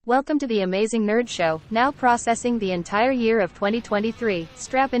Welcome to the Amazing Nerd Show, now processing the entire year of 2023.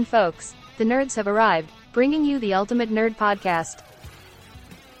 Strap in, folks. The nerds have arrived, bringing you the ultimate nerd podcast.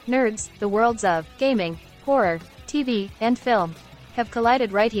 Nerds, the worlds of gaming, horror, TV, and film, have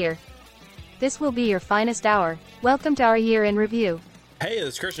collided right here. This will be your finest hour. Welcome to our year in review. Hey, this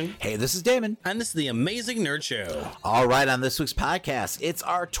is Christian. Hey, this is Damon. And this is the Amazing Nerd Show. All right, on this week's podcast, it's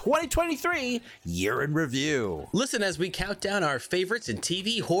our 2023 year in review. Listen as we count down our favorites in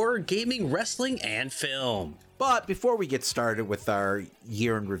TV, horror, gaming, wrestling, and film. But before we get started with our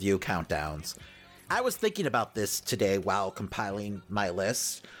year in review countdowns, I was thinking about this today while compiling my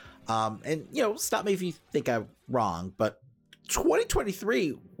list. And, stop me if you think I'm wrong, but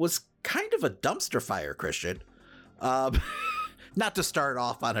 2023 was kind of a dumpster fire, Christian. Not to start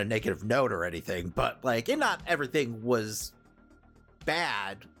off on a negative note or anything, but and not everything was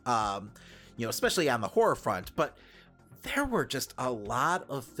bad, especially on the horror front, but there were just a lot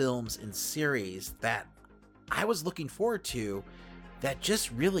of films and series that I was looking forward to that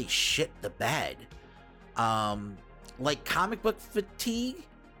just really shit the bed. Comic book fatigue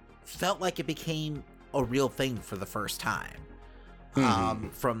felt like it became a real thing for the first time.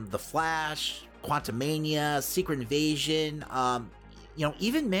 From The Flash, Quantumania, Secret Invasion,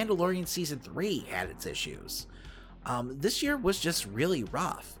 even Mandalorian Season 3 had its issues. This year was just really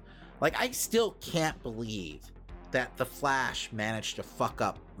rough. I still can't believe that The Flash managed to fuck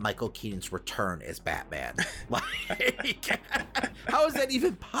up Michael Keaton's return as Batman. How is that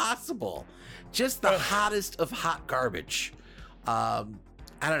even possible? Just the hottest of hot garbage. I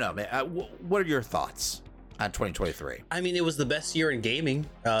don't know, man. What are your thoughts on 2023? I mean, it was the best year in gaming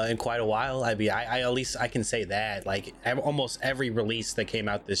in quite a while. I mean, I at least I can say that. Almost every release that came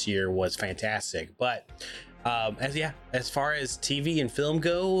out this year was fantastic. But as far as TV and film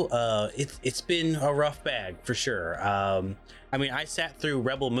go, it's been a rough bag for sure. I mean, I sat through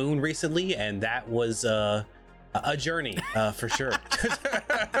Rebel Moon recently, and that was a journey for sure.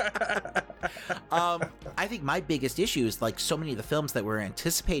 I think my biggest issue is so many of the films that we're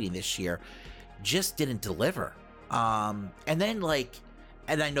anticipating this year just didn't deliver. And then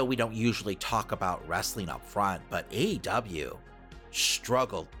and I know we don't usually talk about wrestling up front, but AEW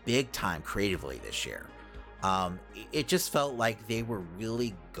struggled big time creatively this year. It just felt like they were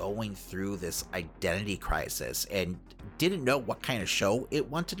really going through this identity crisis and didn't know what kind of show it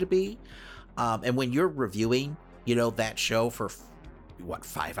wanted to be. And when you're reviewing, that show for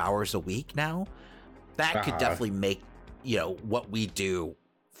 5 hours a week now, that could definitely make, what we do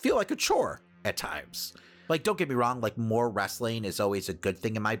feel like a chore at times. Don't get me wrong, more wrestling is always a good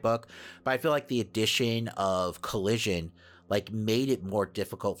thing in my book, but I feel like the addition of Collision, made it more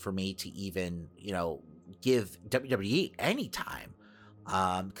difficult for me to even, give WWE any time.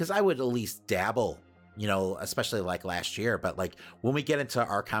 Because I would at least dabble, especially last year, but when we get into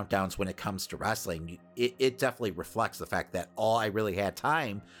our countdowns when it comes to wrestling, it definitely reflects the fact that all I really had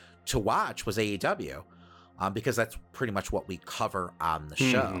time to watch was AEW, because that's pretty much what we cover on the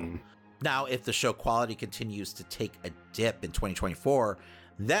show. Now, if the show quality continues to take a dip in 2024,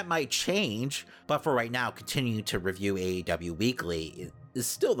 that might change, but for right now, continuing to review AEW weekly is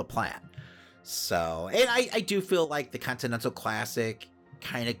still the plan. So, and I do feel like the Continental Classic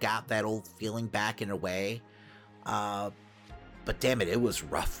kind of got that old feeling back in a way, but damn it, it was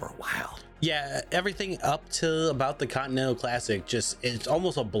rough for a while. Yeah, everything up to about the Continental Classic, it's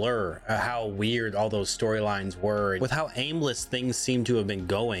almost a blur how weird all those storylines were, with how aimless things seem to have been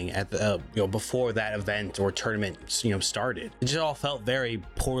going at the before that event or tournament started. It just all felt very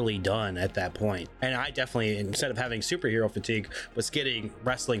poorly done at that point. And I definitely, instead of having superhero fatigue, was getting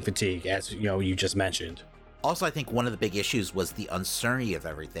wrestling fatigue, as you just mentioned. Also, I think one of the big issues was the uncertainty of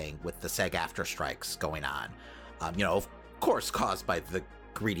everything with the SAG-AFTRA strikes going on. Of course, caused by the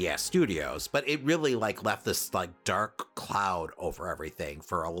greedy ass studios, but it really left this dark cloud over everything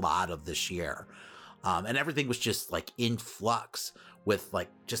for a lot of this year. And everything was just in flux with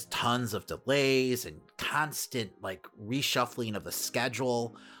just tons of delays and constant reshuffling of the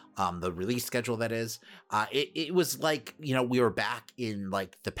schedule, the release schedule, that is. It was we were back in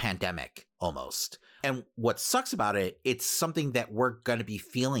the pandemic almost. And what sucks about it, it's something that we're going to be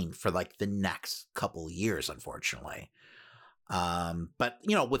feeling for the next couple years, unfortunately. But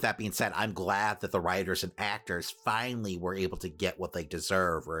with that being said, I'm glad that the writers and actors finally were able to get what they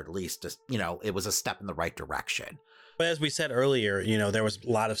deserve, or at least just, it was a step in the right direction. But as we said earlier, there was a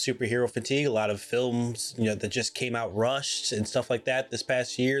lot of superhero fatigue, a lot of films, that just came out rushed and stuff like that this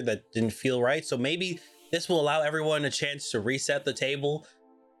past year that didn't feel right. So maybe this will allow everyone a chance to reset the table.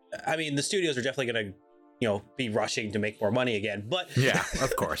 I mean, the studios are definitely going to, be rushing to make more money again, but yeah,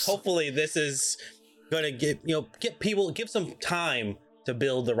 of course. Hopefully this is going to give some time to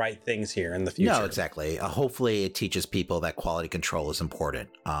build the right things here in the future. No, exactly. Hopefully it teaches people that quality control is important.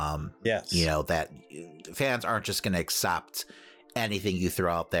 Yes. You know, that fans aren't just going to accept anything you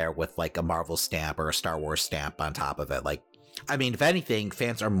throw out there with like a Marvel stamp or a Star Wars stamp on top of it. Like, I mean, if anything,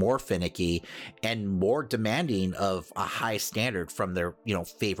 fans are more finicky and more demanding of a high standard from their, you know,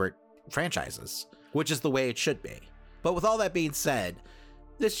 favorite franchises, which is the way it should be. But with all that being said,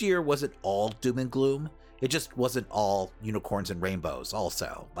 this year wasn't all doom and gloom. It just wasn't all unicorns and rainbows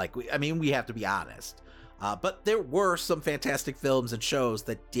also. Like, we have to be honest. But there were some fantastic films and shows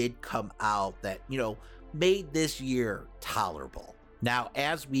that did come out that, you know, made this year tolerable. Now,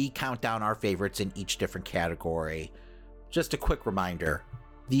 as we count down our favorites in each different category, just a quick reminder,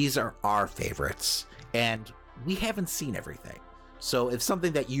 these are our favorites, and we haven't seen everything. So if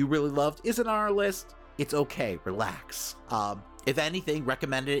something that you really loved isn't on our list, it's okay, relax. If anything,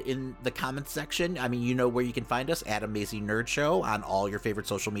 recommend it in the comments section. I mean, you know where you can find us, at Amazing Nerd Show, on all your favorite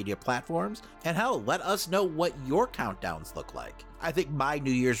social media platforms. And hell, let us know what your countdowns look like. I think my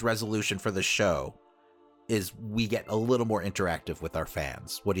New Year's resolution for the show is we get a little more interactive with our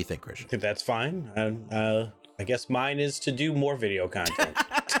fans. What do you think, Christian? I think that's fine. I guess mine is to do more video content.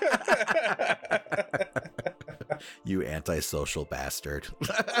 You antisocial bastard.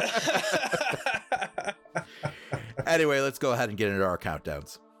 Anyway, let's go ahead and get into our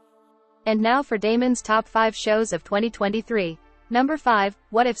countdowns. And now for Damon's top 5 shows of 2023. Number 5,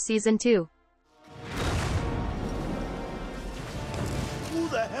 What If Season 2. Who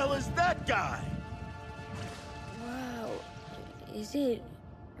the hell is that guy? Wow, is it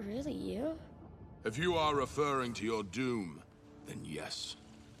really you? If you are referring to your doom, then yes.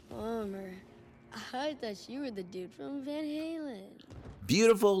 Bummer. I thought you were the dude from Van Halen.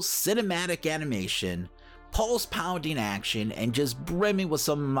 Beautiful cinematic animation, pulse-pounding action, and just brimming with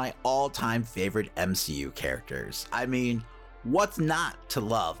some of my all-time favorite MCU characters. I mean, what's not to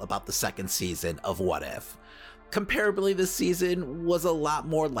love about the second season of What If? Comparably, this season was a lot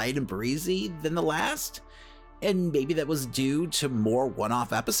more light and breezy than the last, and maybe that was due to more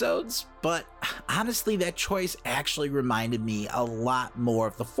one-off episodes, but honestly, that choice actually reminded me a lot more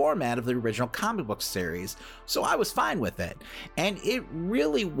of the format of the original comic book series, so I was fine with it. And it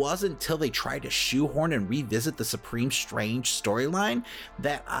really wasn't until they tried to shoehorn and revisit the Supreme Strange storyline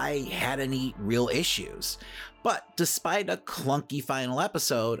that I had any real issues. But despite a clunky final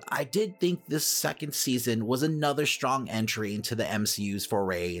episode, I did think this second season was another strong entry into the MCU's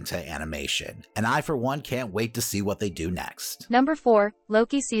foray into animation, and I for one can't wait to see what they do next. Number 4,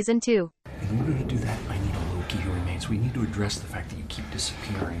 Loki Season 2. In order to do that, I need a Loki who remains. We need to address the fact that you keep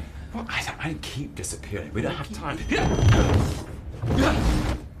disappearing. Well, I didn't keep disappearing. We don't have time.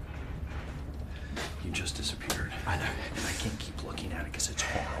 You just disappeared. I know. And I can't keep looking at it because it's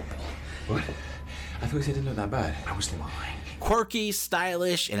horrible. What? I thought you said it didn't know that bad. I was lying. Quirky,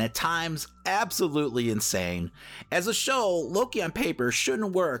 stylish, and at times absolutely insane. As a show, Loki on paper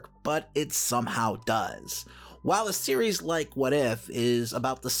shouldn't work, but it somehow does. While a series like What If is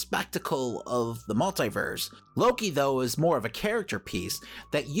about the spectacle of the multiverse, Loki, though, is more of a character piece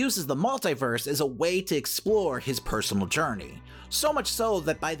that uses the multiverse as a way to explore his personal journey. So much so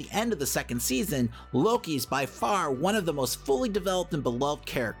that by the end of the second season, Loki is by far one of the most fully developed and beloved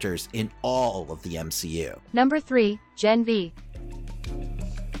characters in all of the MCU. Number 3, Gen V.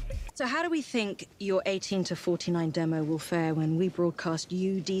 So how do we think your 18 to 49 demo will fare when we broadcast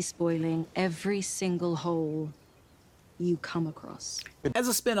you despoiling every single hole you come across? As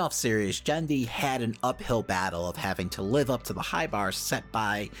a spin-off series, Gen V had an uphill battle of having to live up to the high bar set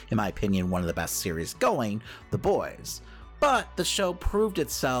by, in my opinion, one of the best series going, The Boys. But the show proved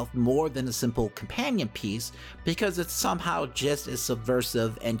itself more than a simple companion piece because it's somehow just as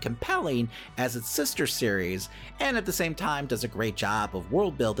subversive and compelling as its sister series, and at the same time does a great job of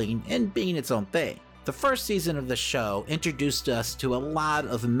world building and being its own thing. The first season of the show introduced us to a lot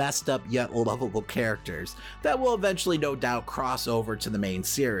of messed up yet lovable characters that will eventually no doubt cross over to the main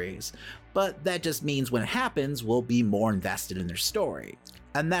series, but that just means when it happens, we'll be more invested in their story.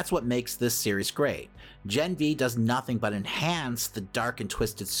 And that's what makes this series great. Gen V does nothing but enhance the dark and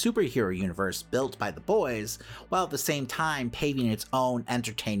twisted superhero universe built by The Boys, while at the same time paving its own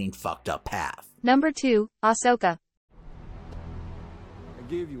entertaining fucked up path. Number 2, Ahsoka. I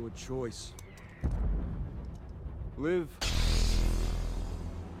gave you a choice. Live.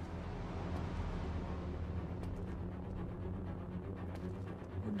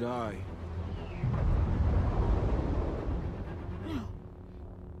 Or die.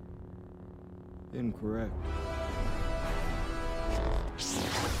 Incorrect.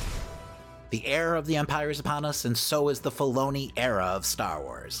 The era of the Empire is upon us, and so is the Filoni era of Star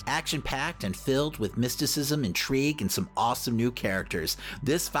Wars. Action-packed and filled with mysticism, intrigue, and some awesome new characters,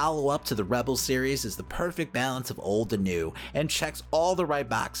 this follow-up to the Rebels series is the perfect balance of old and new, and checks all the right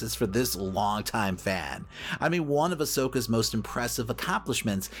boxes for this longtime fan. I mean, one of Ahsoka's most impressive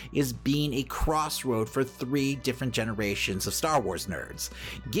accomplishments is being a crossroad for 3 different generations of Star Wars nerds,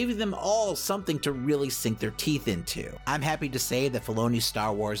 giving them all something to really sink their teeth into. I'm happy to say that Filoni's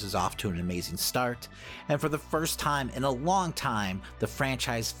Star Wars is off to an amazing start, and for the first time in a long time, the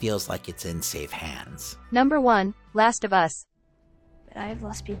franchise feels like it's in safe hands. Number 1, Last of Us. But I've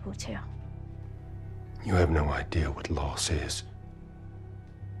lost people too. You have no idea what loss is.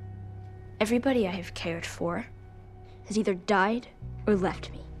 Everybody I have cared for has either died or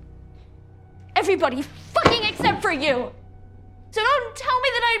left me. Everybody fucking except for you! So don't tell me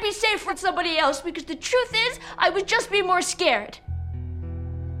that I'd be safe with somebody else, because the truth is, I would just be more scared.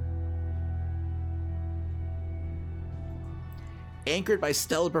 Anchored by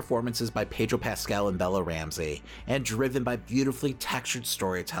stellar performances by Pedro Pascal and Bella Ramsey, and driven by beautifully textured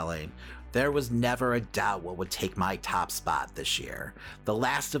storytelling, there was never a doubt what would take my top spot this year. The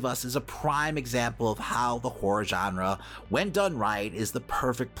Last of Us is a prime example of how the horror genre, when done right, is the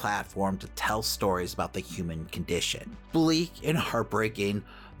perfect platform to tell stories about the human condition. Bleak and heartbreaking,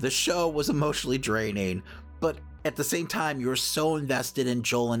 the show was emotionally draining, but at the same time, you were so invested in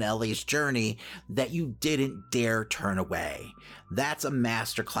Joel and Ellie's journey that you didn't dare turn away. That's a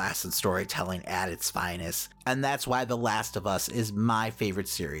masterclass in storytelling at its finest, and that's why The Last of Us is my favorite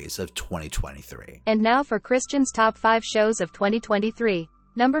series of 2023. And now for Christian's top 5 shows of 2023.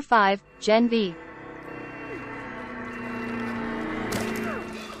 Number 5, Gen V.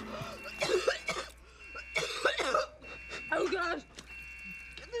 Oh gosh!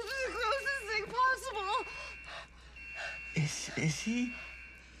 This is the closest thing possible! Is he?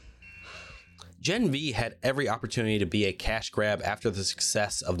 Gen V had every opportunity to be a cash grab after the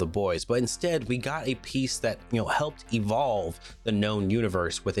success of The Boys, but instead we got a piece that, helped evolve the known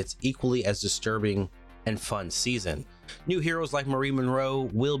universe with its equally as disturbing and fun season. New heroes like Marie Monroe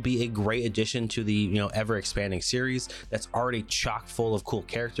will be a great addition to the ever expanding series that's already chock full of cool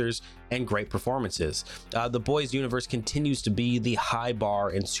characters and great performances. The Boys universe continues to be the high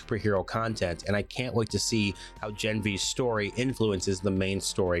bar in superhero content, and I can't wait to see how Gen V's story influences the main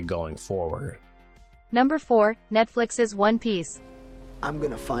story going forward. Number 4, Netflix's One Piece. I'm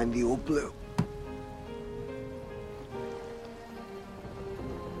gonna find the old blue.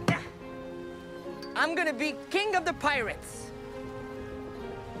 I'm gonna be king of the pirates.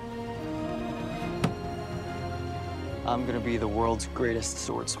 I'm gonna be the world's greatest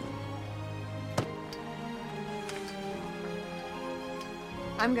swordsman.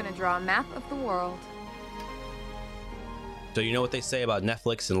 I'm gonna draw a map of the world. So you know what they say about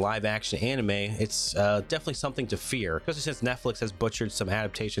Netflix and live action anime, it's definitely something to fear, especially since Netflix has butchered some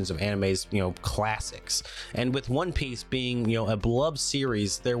adaptations of anime's, classics. And with One Piece being, a beloved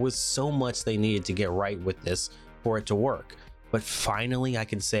series, there was so much they needed to get right with this for it to work. But finally, I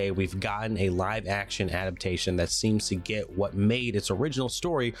can say we've gotten a live action adaptation that seems to get what made its original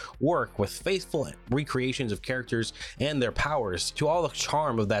story work, with faithful recreations of characters and their powers to all the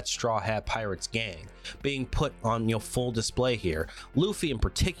charm of that Straw Hat Pirates gang being put on full display here. Luffy in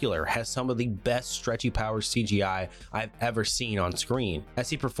particular has some of the best stretchy power CGI I've ever seen on screen as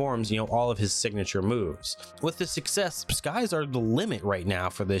he performs all of his signature moves. With the success, skies are the limit right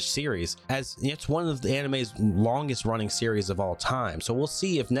now for this series, as it's one of the anime's longest running series of all time. So we'll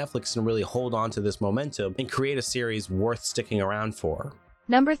see if Netflix can really hold on to this momentum and create a series worth sticking around for.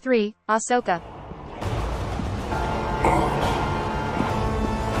 Number 3, Ahsoka.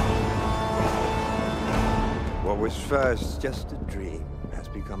 What was first just a dream has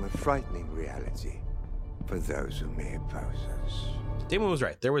become a frightening reality for those who may oppose us. Damon was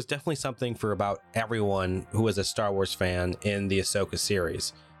right. There was definitely something for about everyone who was a Star Wars fan in the Ahsoka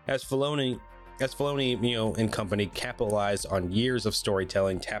series. As Filoni, and company capitalized on years of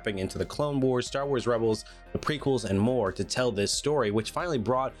storytelling, tapping into the Clone Wars, Star Wars Rebels, the prequels, and more to tell this story, which finally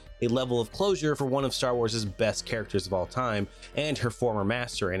brought a level of closure for one of Star Wars' best characters of all time and her former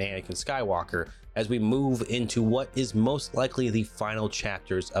master in Anakin Skywalker, as we move into what is most likely the final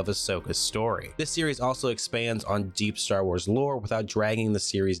chapters of Ahsoka's story. This series also expands on deep Star Wars lore without dragging the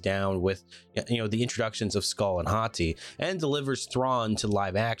series down with, the introductions of Skull and Hati, and delivers Thrawn to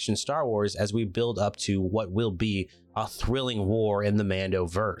live action Star Wars as we build up to what will be a thrilling war in the Mando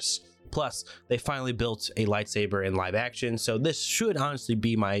verse. Plus, they finally built a lightsaber in live action, so this should honestly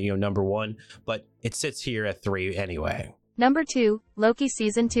be my, number 1, but it sits here at 3 anyway. Number 2, Loki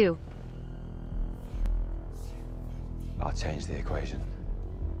Season 2. I'll change the equation.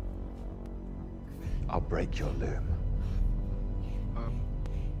 I'll break your limb.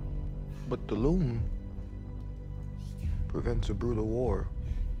 But the loom prevents a brutal war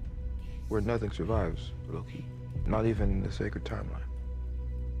where nothing survives, Loki. Not even the sacred timeline.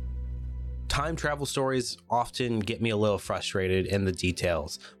 Time travel stories often get me a little frustrated in the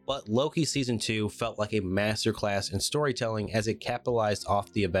details, but Loki Season 2 felt like a masterclass in storytelling as it capitalized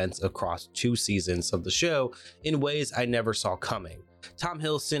off the events across 2 seasons of the show in ways I never saw coming. Tom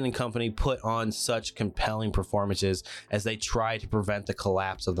Hiddleston and company put on such compelling performances as they try to prevent the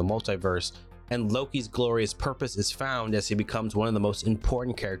collapse of the multiverse, and Loki's glorious purpose is found as he becomes one of the most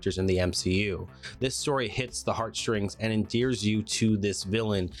important characters in the MCU. This story hits the heartstrings and endears you to this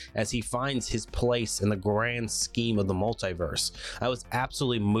villain as he finds his place in the grand scheme of the multiverse. I was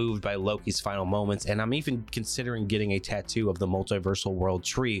absolutely moved by Loki's final moments, and I'm even considering getting a tattoo of the multiversal world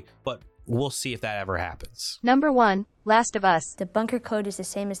tree, but we'll see if that ever happens. Number 1, Last of Us. The bunker code is the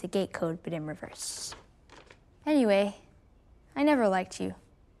same as the gate code, but in reverse. Anyway, I never liked you.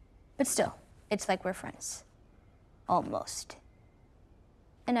 But still, it's like we're friends. Almost.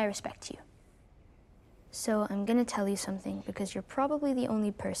 And I respect you. So I'm gonna tell you something because you're probably the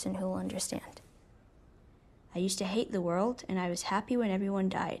only person who'll understand. I used to hate the world, and I was happy when everyone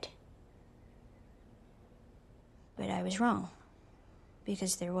died. But I was wrong,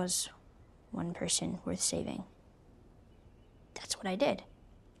 because there was one person worth saving. That's what I did.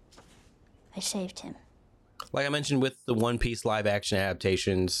 I saved him. Like I mentioned with the One Piece live action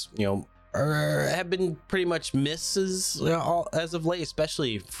adaptations, have been pretty much misses as of late,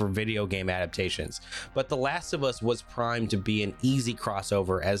 especially for video game adaptations. But The Last of Us was primed to be an easy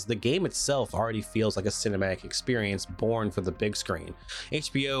crossover, as the game itself already feels like a cinematic experience born for the big screen.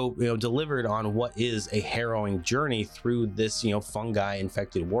 HBO delivered on what is a harrowing journey through this fungi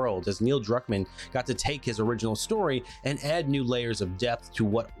infected world, as Neil Druckmann got to take his original story and add new layers of depth to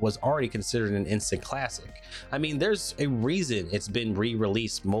what was already considered an instant classic. I mean, there's a reason it's been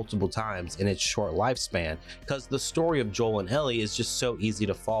re-released multiple times in its short lifespan, because the story of Joel and Ellie is just so easy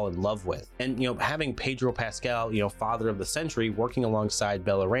to fall in love with. And having Pedro Pascal, father of the century, working alongside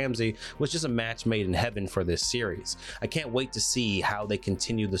Bella Ramsey was just a match made in heaven for this series. I can't wait to see how they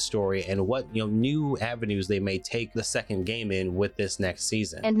continue the story and what new avenues they may take the second game in with this next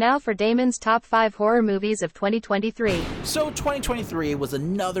season. And now for Damon's top 5 horror movies of 2023. So 2023 was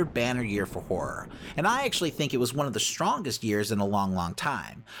another banner year for horror, and I actually think it was one of the strongest years in a long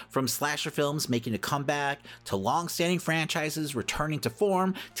time. From slasher films making a comeback, to long-standing franchises returning to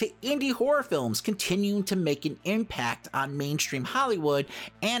form, to indie horror films continuing to make an impact on mainstream Hollywood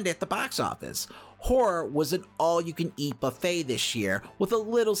and at the box office. Horror was an all-you-can-eat buffet this year, with a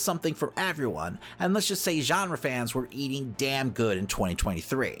little something for everyone, and let's just say genre fans were eating damn good in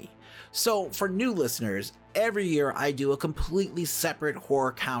 2023. So for new listeners, every year I do a completely separate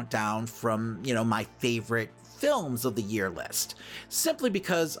horror countdown from, my favorite films of the year list, simply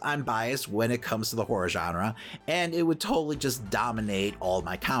because I'm biased when it comes to the horror genre, and it would totally just dominate all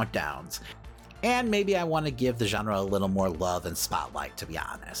my countdowns. And maybe I want to give the genre a little more love and spotlight, to be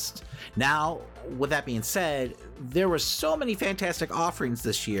honest. Now, with that being said, there were so many fantastic offerings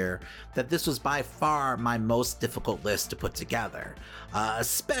this year that this was by far my most difficult list to put together,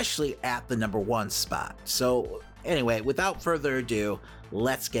 especially at the number 1 spot. So anyway, without further ado,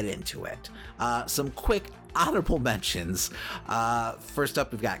 let's get into it. Some quick honorable mentions. First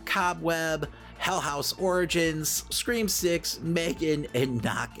up, we've got Cobweb, Hell House Origins, Scream 6, Megan, and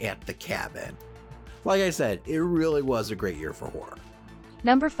Knock at the Cabin. Like I said, it really was a great year for horror.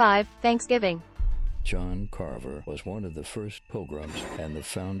 Number 5, Thanksgiving. John Carver was one of the first pilgrims and the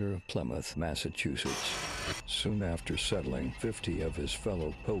founder of Plymouth, Massachusetts. Soon after settling, 50 of his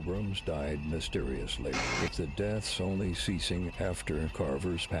fellow pilgrims died mysteriously, with the deaths only ceasing after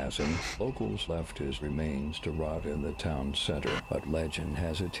Carver's passing. Locals left his remains to rot in the town center, but legend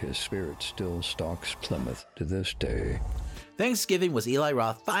has it his spirit still stalks Plymouth to this day. Thanksgiving was Eli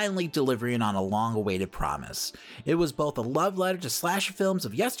Roth finally delivering on a long-awaited promise. It was both a love letter to slasher films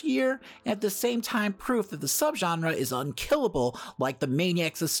of yesteryear, and at the same time proof that the subgenre is unkillable like the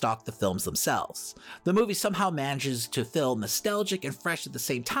maniacs that stalk the films themselves. The movie somehow manages to feel nostalgic and fresh at the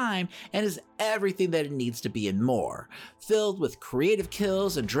same time, and is everything that it needs to be and more. Filled with creative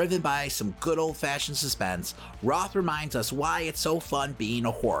kills and driven by some good old-fashioned suspense, Roth reminds us why it's so fun being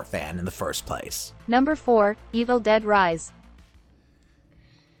a horror fan in the first place. Number 4, Evil Dead Rise.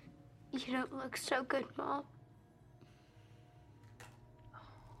 You don't look so good, Mom.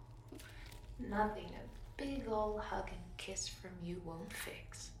 Nothing a big old hug and kiss from you won't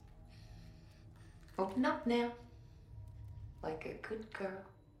fix. Open up now, like a good girl.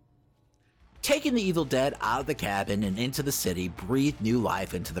 Taking the Evil Dead out of the cabin and into the city breathed new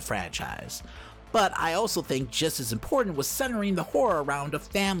life into the franchise. But I also think just as important was centering the horror around a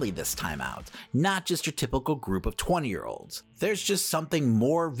family this time out, not just your typical group of 20-year-olds. There's just something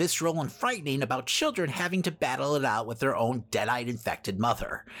more visceral and frightening about children having to battle it out with their own dead-eyed infected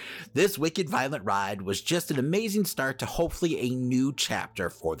mother. This wicked violent ride was just an amazing start to hopefully a new chapter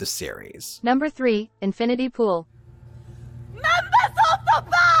for the series. Number 3, Infinity Pool. Members of the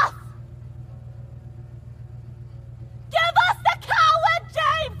Bath! Give us the coward,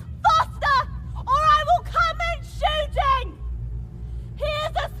 James Foster, or I will come in shooting! He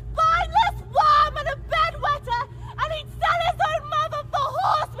is a spineless worm and a bedwetter, and he'd sell his own mother for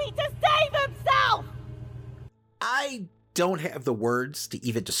horse meat to save himself! I don't have the words to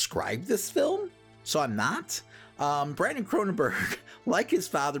even describe this film, so I'm not. Brandon Cronenberg, like his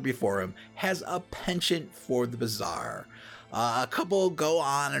father before him, has a penchant for the bizarre. A couple go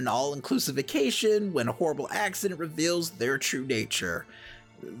on an all-inclusive vacation when a horrible accident reveals their true nature.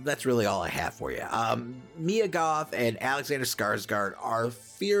 That's really all I have for you. Mia Goth and Alexander Skarsgård are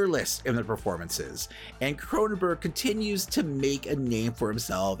fearless in their performances, and Cronenberg continues to make a name for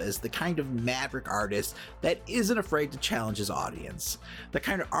himself as the kind of maverick artist that isn't afraid to challenge his audience. The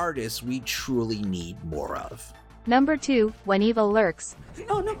kind of artist we truly need more of. Number 2, When Evil Lurks.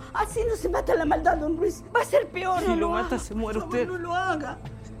 No, así no se mata la maldad, don Luis. Va a ser peor, no lo mata, se muere usted. No lo haga.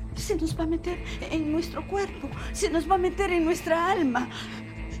 Se nos va a meter en nuestro cuerpo, se nos va a meter en nuestra alma.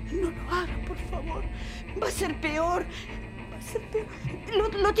 No lo haga, por favor. Va a ser peor. Va a ser peor.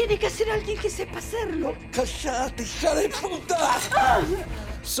 Lo tiene que hacer alguien que sepa hacerlo. ¡Cállate, hija de puta!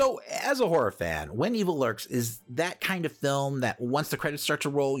 So, as a horror fan, When Evil Lurks is that kind of film that once the credits start to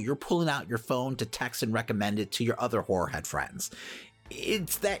roll, you're pulling out your phone to text and recommend it to your other horror head friends.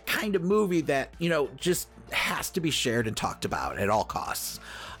 It's that kind of movie that, just has to be shared and talked about at all costs.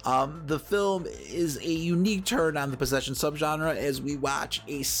 The film is a unique turn on the possession subgenre as we watch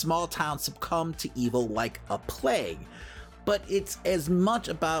a small town succumb to evil like a plague. But it's as much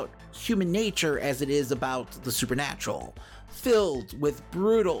about human nature as it is about the supernatural. Filled with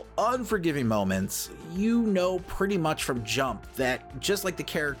brutal, unforgiving moments, you know pretty much from jump that, just like the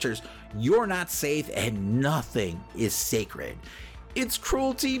characters, you're not safe and nothing is sacred. Its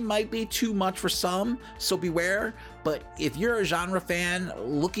cruelty might be too much for some, so beware, but if you're a genre fan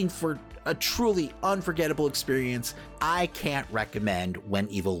looking for a truly unforgettable experience, I can't recommend When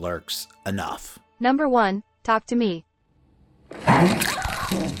Evil Lurks enough. Number 1, Talk to Me.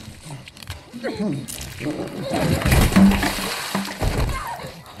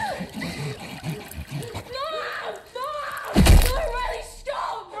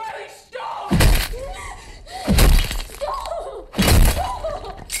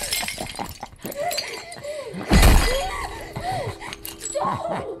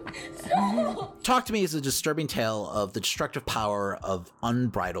 Talk to Me is a disturbing tale of the destructive power of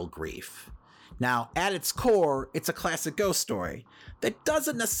unbridled grief. Now, at its core, it's a classic ghost story that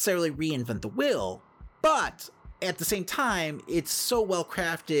doesn't necessarily reinvent the wheel, but at the same time, it's so well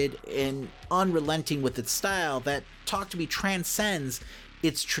crafted and unrelenting with its style that Talk to Me transcends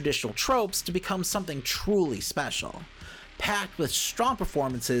its traditional tropes to become something truly special. Packed with strong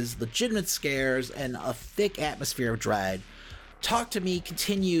performances, legitimate scares, and a thick atmosphere of dread, Talk to Me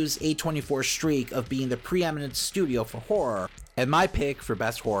continues A24's streak of being the preeminent studio for horror, and my pick for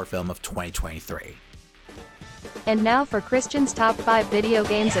best horror film of 2023. And now for Christian's top 5 video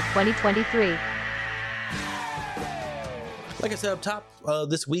games of 2023. Like I said up top,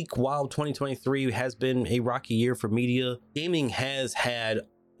 this week, while 2023 has been a rocky year for media, gaming has had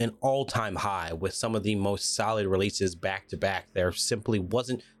an all-time high with some of the most solid releases back to back. There simply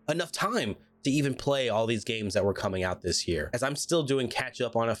wasn't enough time to even play all these games that were coming out this year, as I'm still doing catch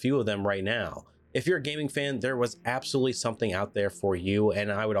up on a few of them right now. If you're a gaming fan, there was absolutely something out there for you,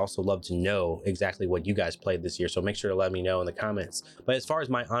 and I would also love to know exactly what you guys played this year, so make sure to let me know in the comments. But as far as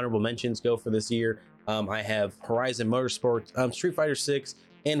my honorable mentions go for this year, I have Horizon Motorsport, Street Fighter 6,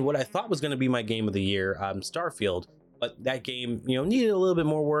 and what I thought was going to be my game of the year, Starfield. But that game, needed a little bit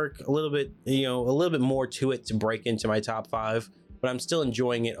more work, a little bit more to it to break into my top 5. But I'm still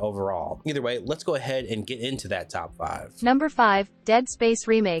enjoying it overall. Either way, let's go ahead and get into that top 5. Number 5, Dead Space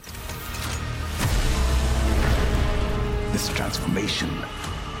Remake. This transformation,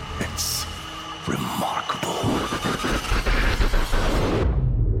 it's remarkable.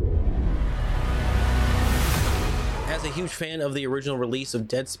 As a huge fan of the original release of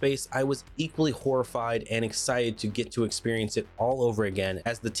Dead Space, I was equally horrified and excited to get to experience it all over again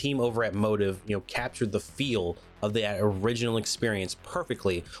as the team over at Motive, captured the feel of the original experience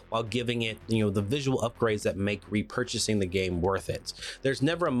perfectly while giving it, the visual upgrades that make repurchasing the game worth it. There's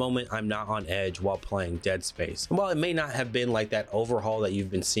never a moment I'm not on edge while playing Dead Space. And while it may not have been like that overhaul that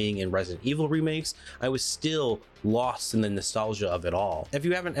you've been seeing in Resident Evil remakes, I was still lost in the nostalgia of it all. If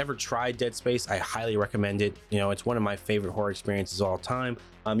you haven't ever tried Dead Space, I highly recommend it. It's one of my favorite horror experiences of all time.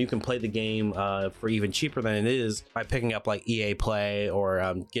 You can play the game for even cheaper than it is by picking up like EA Play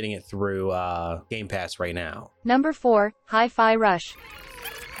or getting it through Game Pass right now. Number 4, Hi-Fi Rush.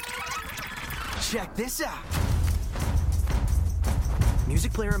 Check this out.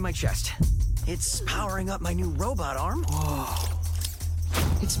 Music player in my chest. It's powering up my new robot arm. Whoa.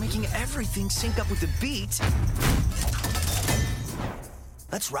 It's making everything sync up with the beat.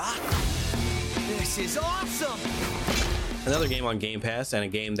 Let's rock. This is awesome. Another game on Game Pass, and a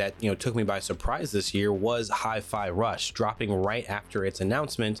game that took me by surprise this year, was Hi-Fi Rush. Dropping right after its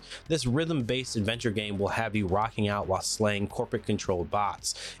announcement, this rhythm-based adventure game will have you rocking out while slaying corporate-controlled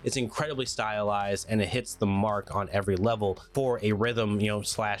bots. It's incredibly stylized, and it hits the mark on every level for a rhythm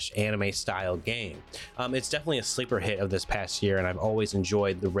slash anime style game. It's definitely a sleeper hit of this past year, and I've always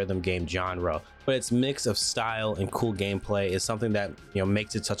enjoyed the rhythm game genre. But its mix of style and cool gameplay is something that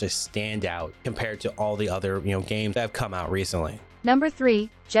makes it such a standout compared to all the other games that have come out recently. Number 3,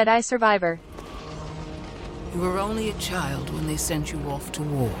 Jedi Survivor. You were only a child when they sent you off to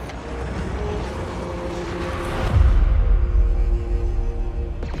war.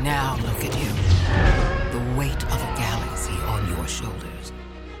 Now look at you. The weight of a galaxy on your shoulders.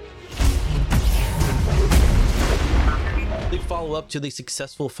 The follow-up to the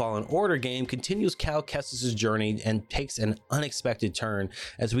successful Fallen Order game continues Cal Kestis' journey and takes an unexpected turn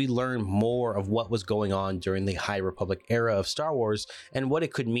as we learn more of what was going on during the High Republic era of Star Wars and what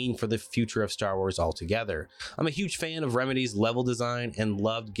it could mean for the future of Star Wars altogether. I'm a huge fan of Remedy's level design and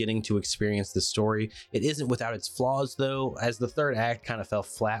loved getting to experience this story. It isn't without its flaws though, as the third act kind of fell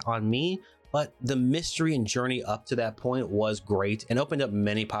flat on me, but the mystery and journey up to that point was great and opened up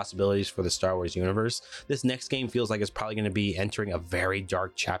many possibilities for the Star Wars universe. This next game feels like it's probably going to be entering a very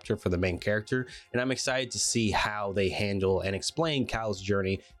dark chapter for the main character, and I'm excited to see how they handle and explain Cal's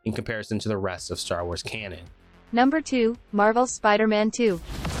journey in comparison to the rest of Star Wars canon. Number 2, Marvel's Spider-Man 2.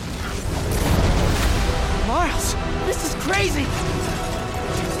 Miles, this is crazy!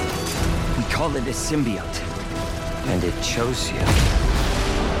 We call it a symbiote, and it chose you.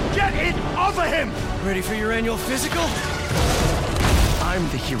 Get it off of him! Ready for your annual physical? I'm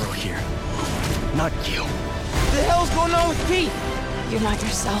the hero here, not you. What the hell's going on with Pete? You're not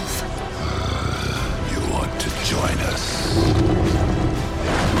yourself. You want to join us?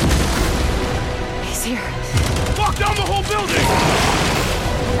 He's here. Fuck down the whole building!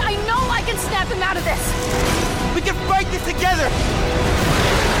 I know I can snap him out of this! We can fight this together!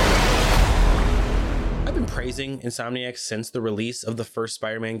 I've been praising Insomniac since the release of the first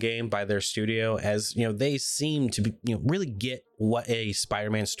Spider-Man game by their studio, as they seem to be, really get what a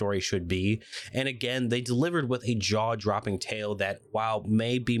Spider-Man story should be. And again, they delivered with a jaw-dropping tale that, while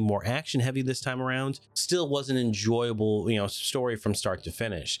may be more action-heavy this time around, still was an enjoyable, story from start to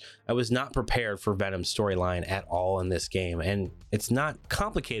finish. I was not prepared for Venom's storyline at all in this game, and it's not a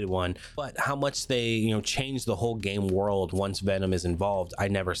complicated one, but how much they, changed the whole game world once Venom is involved, I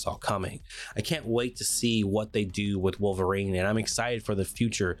never saw coming. I can't wait to see what they do with Wolverine, and I'm excited for the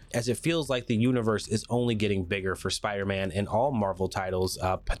future, as it feels like the universe is only getting bigger for Spider-Man and all Marvel titles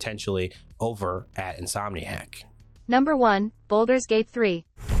potentially over at Insomniac. Number 1, Baldur's Gate 3.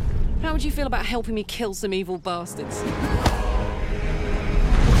 How would you feel about helping me kill some evil bastards?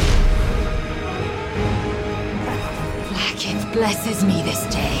 Blackith blesses me this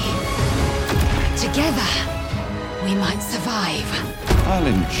day. Together, we might survive. I'll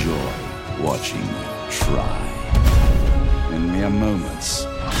enjoy watching you try. In mere moments,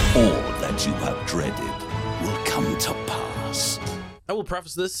 all that you have dreaded will come to pass. I will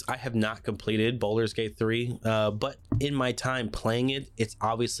preface this, I have not completed Baldur's Gate 3, but in my time playing it, it's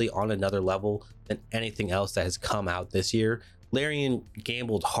obviously on another level than anything else that has come out this year. Larian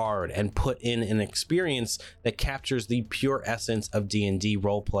gambled hard and put in an experience that captures the pure essence of D&D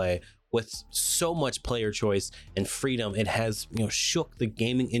roleplay with so much player choice and freedom. It has shook the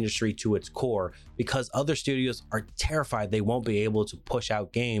gaming industry to its core, because other studios are terrified they won't be able to push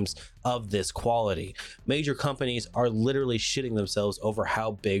out games of this quality. Major companies are literally shitting themselves over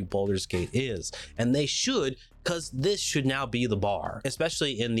how big Baldur's Gate is, and they should, because this should now be the bar,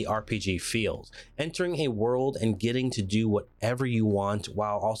 especially in the RPG field. Entering a world and getting to do whatever you want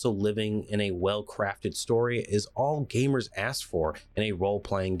while also living in a well-crafted story is all gamers ask for in a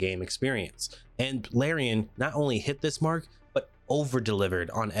role-playing game experience. And Larian not only hit this mark, but over-delivered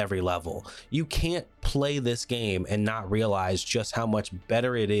on every level. You can't play this game and not realize just how much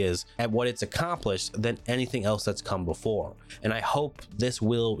better it is at what it's accomplished than anything else that's come before. And I hope this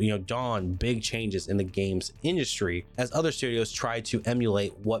will, dawn big changes in the games industry as other studios try to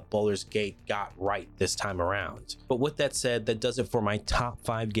emulate what Baldur's Gate got right this time around. But with that said, that does it for my top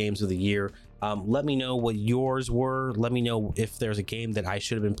 5 games of the year. Let me know what yours were. Let me know if there's a game that I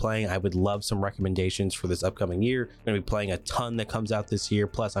should have been playing. I would love some recommendations for this upcoming year. I'm going to be playing a ton that comes out this year.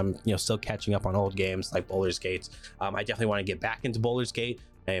 Plus, I'm still catching up on old games like Baldur's Gate. I definitely want to get back into Baldur's Gate.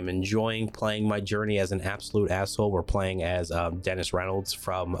 I am enjoying playing my journey as an absolute asshole. We're playing as Dennis Reynolds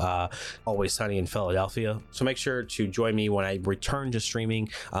from Always Sunny in Philadelphia. So make sure to join me when I return to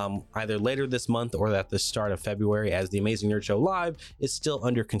streaming either later this month or at the start of February, as the Amazing Nerd Show Live is still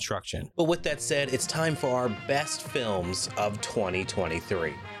under construction. But with that said, it's time for our best films of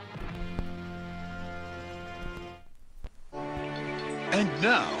 2023. And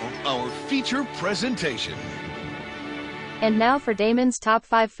now, our feature presentation. And now for Damon's top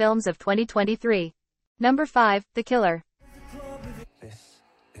 5 films of 2023. Number 5, The Killer. This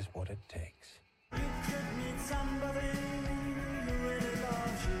is what it takes.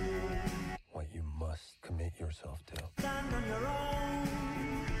 What you must commit yourself to.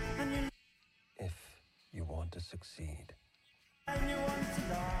 If you want to succeed.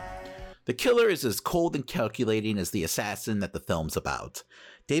 The Killer is as cold and calculating as the assassin that the film's about.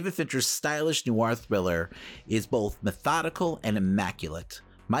 David Fincher's stylish noir thriller is both methodical and immaculate.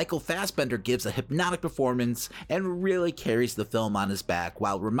 Michael Fassbender gives a hypnotic performance and really carries the film on his back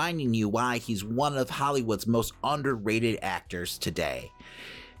while reminding you why he's one of Hollywood's most underrated actors today.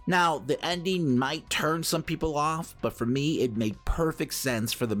 Now, the ending might turn some people off, but for me, it made perfect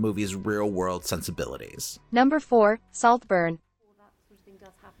sense for the movie's real-world sensibilities. Number 4, Saltburn.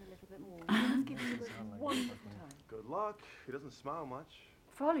 Good luck. He doesn't smile much.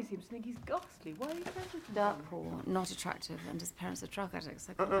 Farley seems to think he's ghastly. Why are you friends with him? Dark poor, not attractive, and his parents are drug addicts.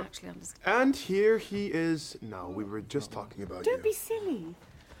 I can't actually understand. And here he is. No, we were just talking about Don't be silly.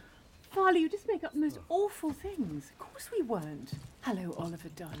 Farley, you just make up the most awful things. Of course we weren't. Hello, Oliver,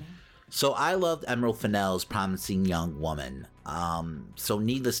 darling. So I loved Emerald Fennell's Promising Young Woman. So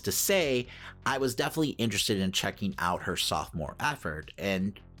needless to say, I was definitely interested in checking out her sophomore effort,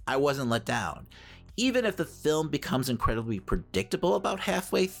 and I wasn't let down. Even if the film becomes incredibly predictable about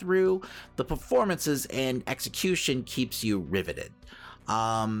halfway through, the performances and execution keeps you riveted.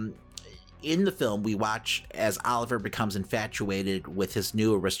 In the film, we watch as Oliver becomes infatuated with his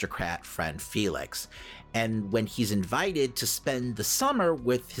new aristocrat friend Felix, and when he's invited to spend the summer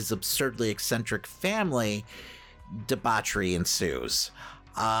with his absurdly eccentric family, debauchery ensues.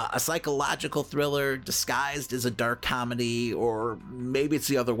 A psychological thriller disguised as a dark comedy, or maybe it's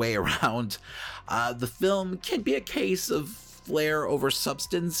the other way around. The film can be a case of flair over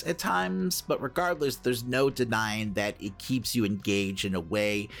substance at times, but regardless, there's no denying that it keeps you engaged in a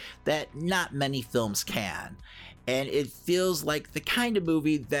way that not many films can. And it feels like the kind of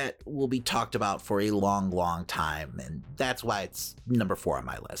movie that will be talked about for a long, long time, and that's why it's number 4 on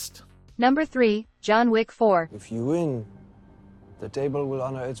my list. Number 3, John Wick 4. If you win, the table will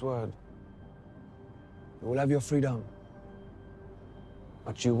honor its word. You will have your freedom.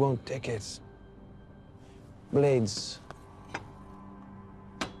 But you won't take it. Blades.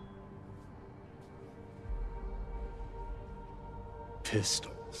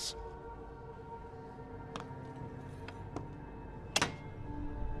 Pistols.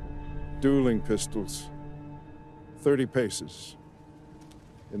 Dueling pistols. 30 paces.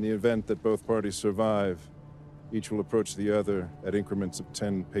 In the event that both parties survive, each will approach the other at increments of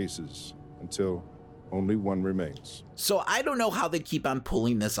 10 paces until only one remains. So I don't know how they keep on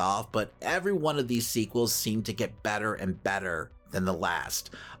pulling this off, but every one of these sequels seem to get better and better than the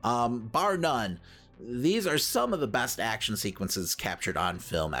last. Bar none, these are some of the best action sequences captured on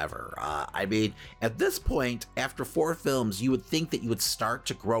film ever. I mean, at this point, after 4 films, you would think that you would start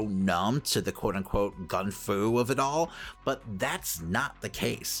to grow numb to the quote-unquote gun-fu of it all, but that's not the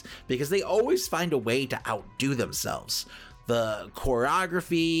case, because they always find a way to outdo themselves. The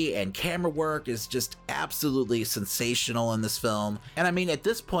choreography and camera work is just absolutely sensational in this film. And I mean, at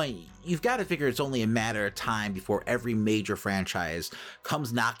this point, you've got to figure it's only a matter of time before every major franchise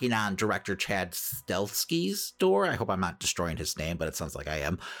comes knocking on director Chad Stahelski's door. I hope I'm not destroying his name, but it sounds like I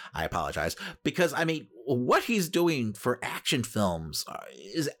am. I apologize. Because, I mean, what he's doing for action films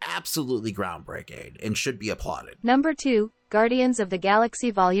is absolutely groundbreaking and should be applauded. Number 2, Guardians of the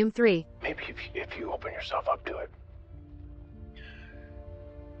Galaxy Volume 3. Maybe if you open yourself up to it,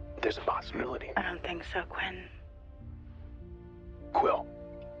 there's a possibility. I don't think so, Quinn. Quill.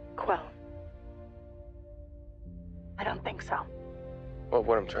 Quill. I don't think so. Well,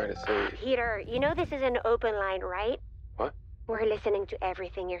 what I'm trying to say... Peter, you know this is an open line, right? What? We're listening to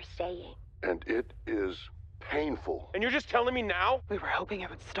everything you're saying. And it is painful. And you're just telling me now? We were hoping it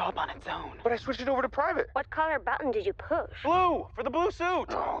would stop on its own. But I switched it over to private. What color button did you push? Blue! For the blue suit!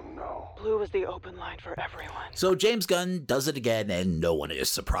 Oh, no. Blue was the open line for everyone. So James Gunn does it again, and no one is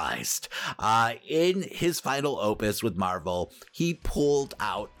surprised. In his final opus with Marvel, he pulled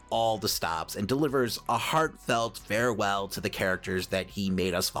out all the stops and delivers a heartfelt farewell to the characters that he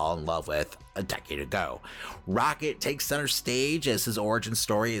made us fall in love with a decade ago. Rocket takes center stage as his origin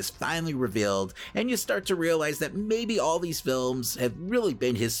story is finally revealed, and you start to realize that maybe all these films have really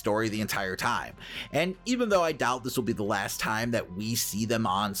been his story the entire time. And even though I doubt this will be the last time that we see them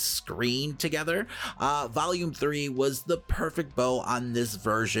on screen together, Volume 3 was the perfect bow on this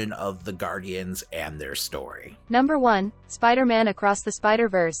version of the Guardians and their story. Number 1, Spider-Man Across the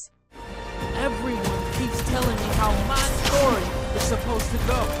Spider-Verse. Everyone keeps telling me how my story is supposed to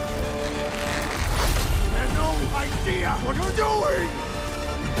go. You have no idea what you're doing!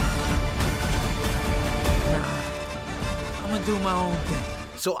 I'm gonna do my own thing.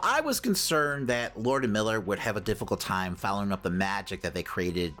 So I was concerned that Lord and Miller would have a difficult time following up the magic that they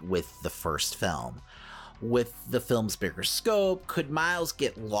created with the first film. With the film's bigger scope, could Miles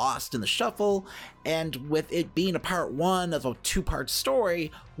get lost in the shuffle? And with it being a part one of a two-part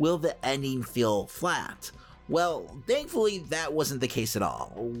story, will the ending feel flat? Well, thankfully that wasn't the case at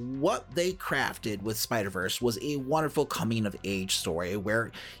all. What they crafted with Spider-Verse was a wonderful coming-of-age story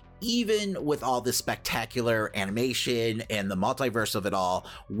where even with all this spectacular animation and the multiverse of it all,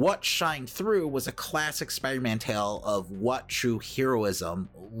 what shined through was a classic Spider-Man tale of what true heroism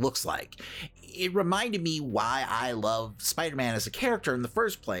looks like. It reminded me why I love Spider-Man as a character in the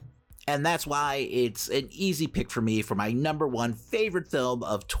first place. And that's why it's an easy pick for me for my number 1 favorite film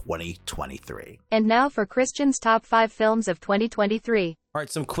of 2023. And now for Christian's top 5 films of 2023. All right,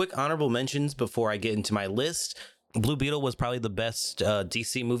 some quick honorable mentions before I get into my list. Blue Beetle was probably the best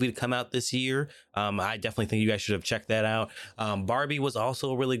DC movie to come out this year. I definitely think you guys should have checked that out. Barbie was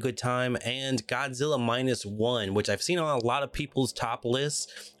also a really good time, and Godzilla -1, which I've seen on a lot of people's top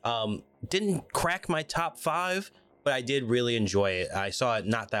lists. Didn't crack my top 5, but I did really enjoy it. I saw it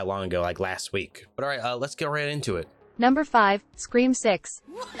not that long ago, like last week. But all right, let's get right into it. Number 5, Scream 6.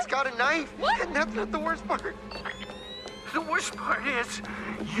 He's got a knife! And that's not the worst part. The worst part is,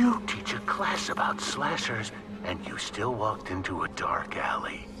 you teach a class about slashers, and you still walked into a dark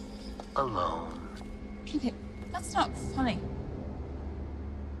alley. Alone. Peter, that's not funny.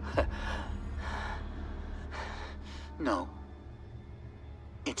 No.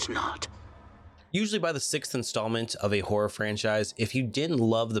 It's not. Usually by the 6th installment of a horror franchise, if you didn't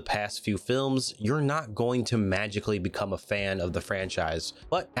love the past few films, you're not going to magically become a fan of the franchise.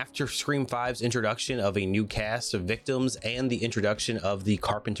 But after Scream 5's introduction of a new cast of victims and the introduction of the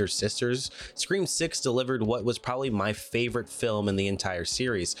Carpenter sisters, Scream 6 delivered what was probably my favorite film in the entire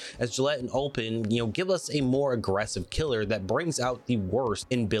series, as Gillette and Olpin, give us a more aggressive killer that brings out the worst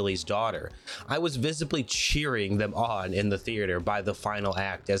in Billy's daughter. I was visibly cheering them on in the theater by the final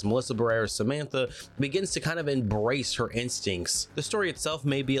act as Melissa Barrera's Samantha begins to kind of embrace her instincts. The story itself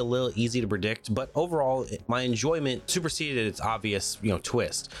may be a little easy to predict, but overall my enjoyment superseded its obvious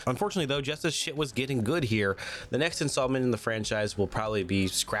twist. Unfortunately though, just as shit was getting good here, the next installment in the franchise will probably be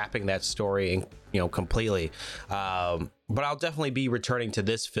scrapping that story and completely. But I'll definitely be returning to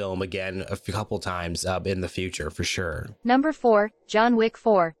this film again a couple times in the future for sure. Number 4, John Wick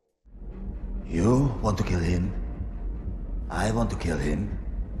 4. You want to kill him? I want to kill him.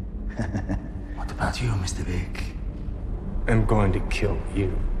 What about you, Mr. Vick? I'm going to kill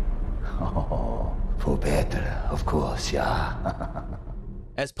you. Oh, for better, of course, yeah.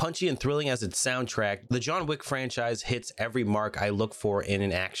 As punchy and thrilling as its soundtrack, the John Wick franchise hits every mark I look for in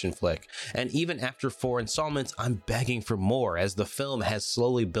an action flick. And even after 4 installments, I'm begging for more as the film has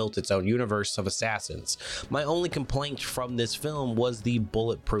slowly built its own universe of assassins. My only complaint from this film was the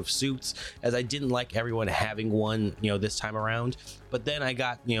bulletproof suits, as I didn't like everyone having one, this time around. But then I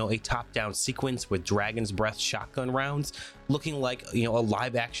got, a top-down sequence with Dragon's Breath shotgun rounds, looking like, a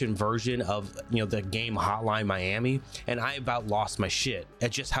live-action version of, the game Hotline Miami, and I about lost my shit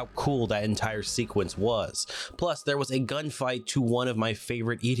at just how cool that entire sequence was. Plus, there was a gunfight to one of my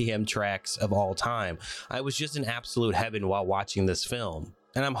favorite EDM tracks of all time. I was just in absolute heaven while watching this film.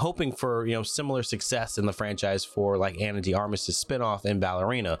 And I'm hoping for, similar success in the franchise for like Ana de Armas' spinoff and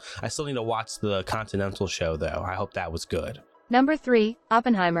Ballerina. I still need to watch the Continental show though. I hope that was good. Number 3,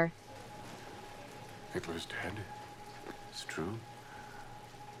 Oppenheimer. Hitler's dead. It's true.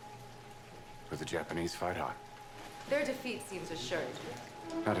 But the Japanese fight on. Their defeat seems assured.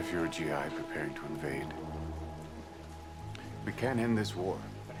 Not if you're a GI preparing to invade. We can't end this war.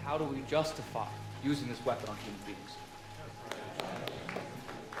 But how do we justify using this weapon on human beings?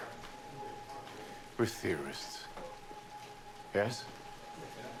 We're theorists. Yes?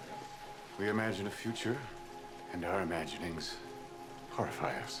 We imagine a future, and our imaginings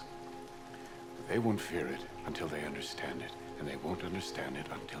horrify us. But they won't fear it until they understand it, and they won't understand it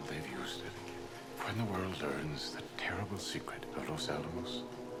until they've used it. When the world learns the terrible secret of Los Alamos,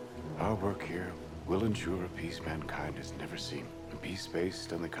 our work here will ensure a peace mankind has never seen. A peace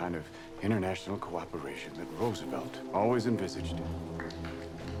based on the kind of international cooperation that Roosevelt always envisaged.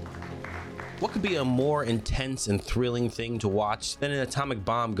 What could be a more intense and thrilling thing to watch than an atomic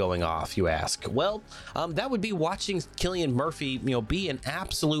bomb going off, you ask? Well, that would be watching Cillian Murphy, be an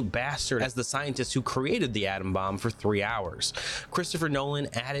absolute bastard as the scientist who created the atom bomb for 3 hours. Christopher Nolan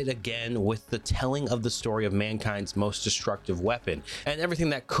added again with the telling of the story of mankind's most destructive weapon and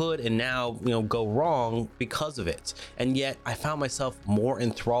everything that could and now, go wrong because of it. And yet I found myself more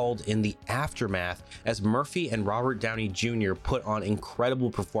enthralled in the aftermath as Murphy and Robert Downey Jr. put on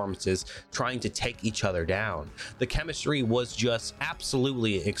incredible performances trying to take each other down. The chemistry was just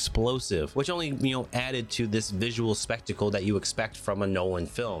absolutely explosive, which only added to this visual spectacle that you expect from a Nolan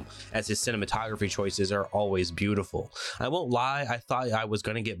film, as his cinematography choices are always beautiful. I won't lie, I thought I was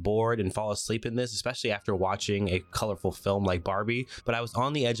going to get bored and fall asleep in this, especially after watching a colorful film like Barbie, but I was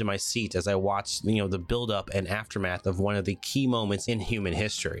on the edge of my seat as I watched the build-up and aftermath of one of the key moments in human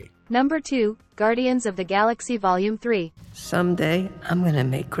history. Number 2, Guardians of the Galaxy Volume 3. Someday, I'm gonna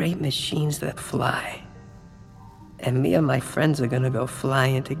make great machines that fly. And me and my friends are gonna go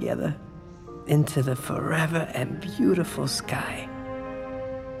flying together into the forever and beautiful sky.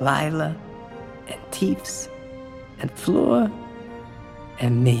 Lila, and Teefs, and Flora,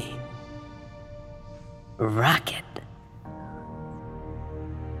 and me. Rocket.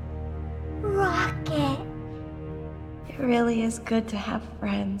 Rocket. It really is good to have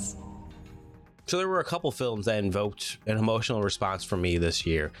friends. So there were a couple films that invoked an emotional response from me this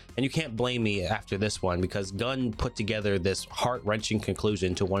year, and you can't blame me after this one because Gunn put together this heart-wrenching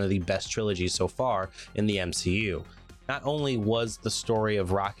conclusion to one of the best trilogies so far in the MCU. Not only was the story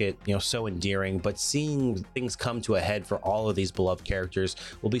of Rocket, so endearing, but seeing things come to a head for all of these beloved characters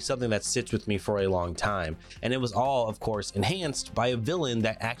will be something that sits with me for a long time. And it was all, of course, enhanced by a villain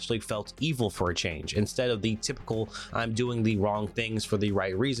that actually felt evil for a change, instead of the typical I'm doing the wrong things for the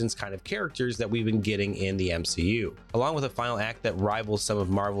right reasons kind of characters that we've been getting in the MCU. Along with a final act that rivals some of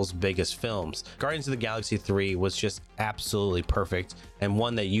Marvel's biggest films, Guardians of the Galaxy 3 was just absolutely perfect, and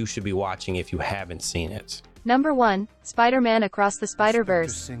one that you should be watching if you haven't seen it. Number 1, Spider-Man Across the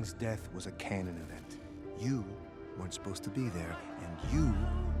Spider-Verse. Sing's death was a canon event. You weren't supposed to be there, and you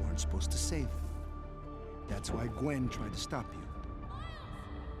weren't supposed to save him. That's why Gwen tried to stop you.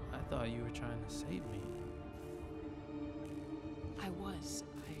 I thought you were trying to save me. I was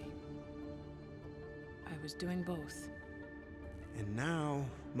doing both. And now,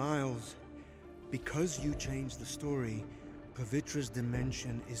 Miles, because you changed the story, Pavitra's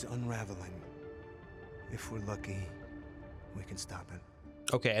dimension is unraveling. If we're lucky, we can stop it.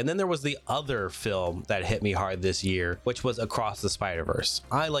 Okay, and then there was the other film that hit me hard this year, which was Across the Spider-Verse.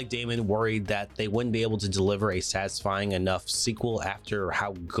 I, like Damon, worried that they wouldn't be able to deliver a satisfying enough sequel after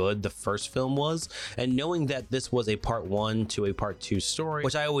how good the first film was, and knowing that this was a part 1 to a part 2 story,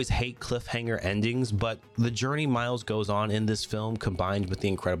 which I always hate cliffhanger endings, but the journey Miles goes on in this film, combined with the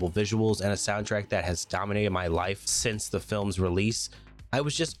incredible visuals and a soundtrack that has dominated my life since the film's release, I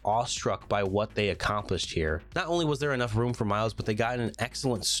was just awestruck by what they accomplished here. Not only was there enough room for Miles, but they got an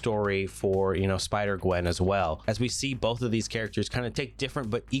excellent story for, Spider-Gwen as well, as we see both of these characters kind of take different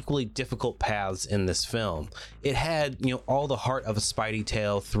but equally difficult paths in this film. It had, all the heart of a Spidey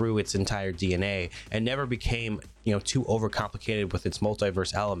tale through its entire DNA and never became too overcomplicated with its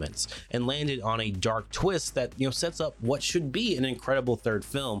multiverse elements, and landed on a dark twist that sets up what should be an incredible third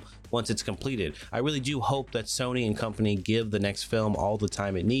film once it's completed. I really do hope that Sony and company give the next film all the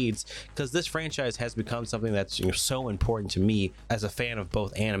time it needs, because this franchise has become something that's so important to me as a fan of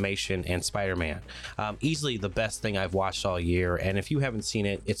both animation and Spider-Man. Easily the best thing I've watched all year, and if you haven't seen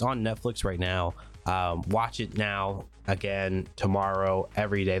it, it's on Netflix right now. Watch it now, again, tomorrow,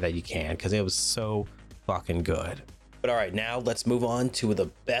 every day that you can, because it was so fucking good. But all right, now let's move on to the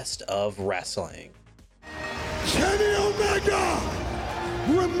best of wrestling. Kenny Omega!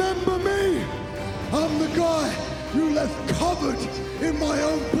 Remember me? I'm the guy you left covered in my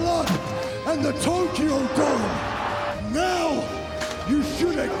own blood and the Tokyo Dome. Now, you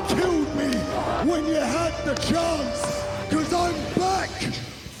should have killed me when you had the chance, because I'm back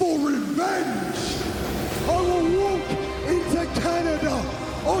for revenge. I will walk into Canada,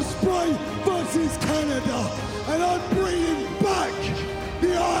 Ospreay versus Canada, and I'm bringing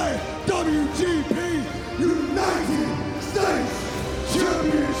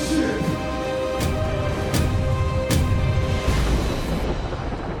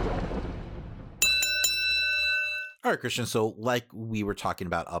All right, Christian. So like we were talking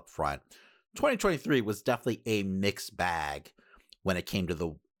about up front, 2023 was definitely a mixed bag when it came to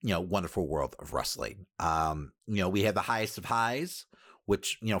the, wonderful world of wrestling. We had the highest of highs,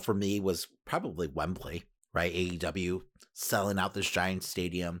 which, for me was probably Wembley, right? AEW selling out this giant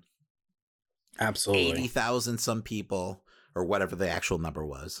stadium. Absolutely. 80,000 some people, or whatever the actual number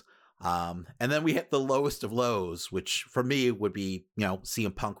was. And then we hit the lowest of lows, which for me would be,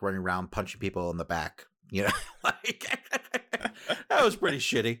 CM Punk running around punching people in the back. That was pretty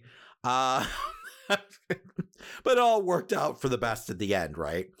shitty. But it all worked out for the best at the end,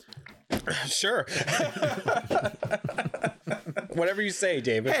 right? Sure. Whatever you say,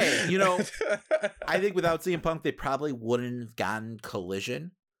 David. Hey, I think without CM Punk, they probably wouldn't have gotten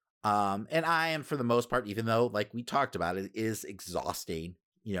Collision. And I am, for the most part, even though, like we talked about, it is exhausting,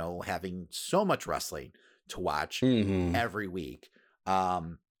 having so much wrestling to watch every week.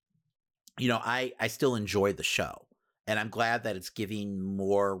 I still enjoy the show, and I'm glad that it's giving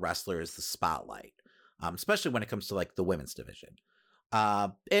more wrestlers the spotlight, especially when it comes to like the women's division.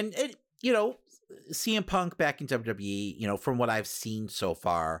 And it, CM Punk back in WWE, from what I've seen so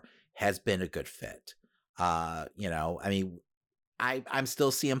far, has been a good fit. I'm still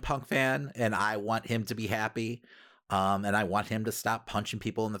a CM Punk fan, and I want him to be happy. And I want him to stop punching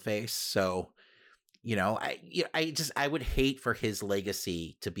people in the face. So, I would hate for his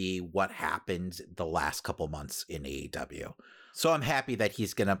legacy to be what happened the last couple months in AEW. So I'm happy that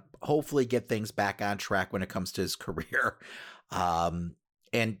he's going to hopefully get things back on track when it comes to his career.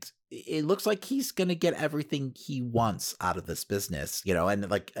 And it looks like he's going to get everything he wants out of this business, and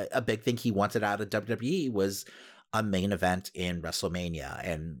like a big thing he wanted out of WWE was a main event in WrestleMania.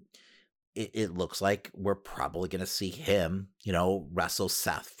 And it looks like we're probably going to see him, wrestle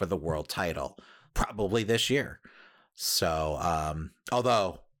Seth for the world title probably this year. So,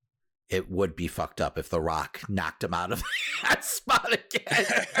 although it would be fucked up if The Rock knocked him out of that spot again.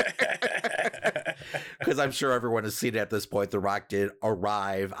 Because I'm sure everyone has seen it at this point. The Rock did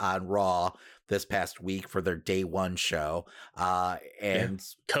arrive on Raw this past week for their day one show. And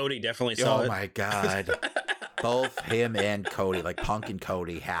Cody definitely saw it. Oh my God. Both him and Cody, like Punk and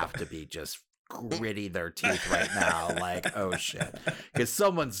Cody, have to be just gritting their teeth right now. Like, oh shit. Because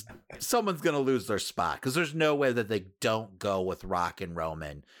someone's going to lose their spot. Because there's no way that they don't go with Rock and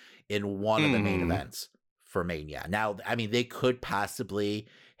Roman in one of the main events for Mania. Now, I mean, they could possibly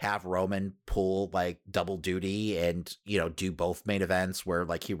have Roman pull like double duty and, do both main events where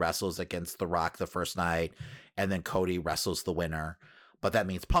like he wrestles against The Rock the first night and then Cody wrestles the winner. But that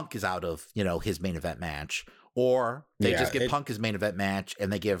means Punk is out of, his main event match. Or they just give Punk his main event match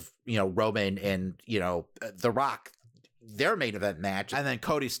and they give, Roman and, The Rock their main event match. And then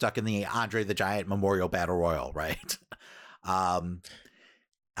Cody's stuck in the Andre the Giant Memorial Battle Royal, right? I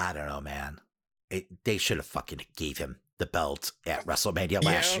don't know, man. They should have fucking gave him the belt at WrestleMania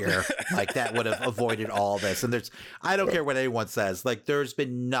last year. Like that would have avoided all this. And I don't care what anyone says. Like there's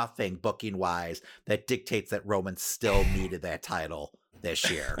been nothing booking wise that dictates that Roman still needed that title this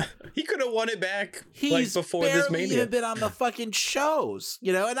year. He could have won it back He's before barely this Mania. even been on the fucking shows,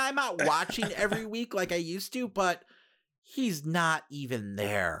 and I'm not watching every week like I used to, but he's not even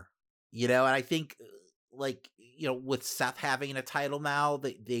there, and I think like, with Seth having a title now,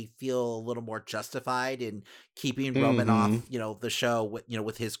 they feel a little more justified in keeping Roman off, the show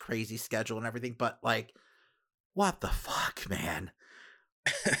with his crazy schedule and everything. But like, what the fuck, man?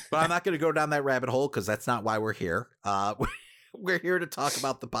 But I'm not going to go down that rabbit hole because that's not why we're here. We're here to talk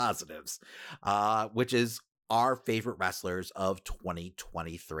about the positives, which is our favorite wrestlers of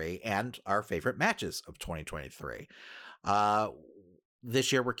 2023 and our favorite matches of 2023.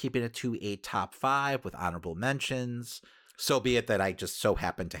 This year, we're keeping it to a top 5 with honorable mentions. So be it that I just so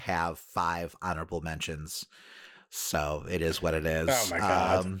happen to have 5 honorable mentions. So it is what it is. Oh, my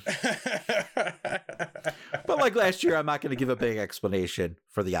God. But like last year, I'm not going to give a big explanation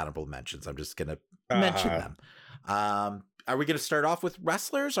for the honorable mentions. I'm just going to mention them. Are we going to start off with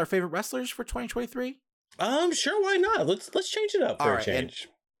wrestlers, our favorite wrestlers for 2023? Sure, why not? Let's change it up for a change.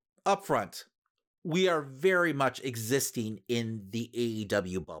 Up front, we are very much existing in the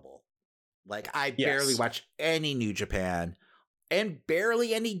AEW bubble. Like I barely watch any New Japan and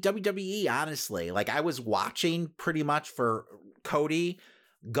barely any WWE, honestly. Like I was watching pretty much for Cody,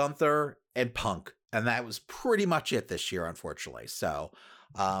 Gunther, and Punk. And that was pretty much it this year, unfortunately. So,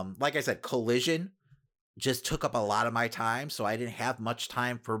 like I said, Collision just took up a lot of my time, so I didn't have much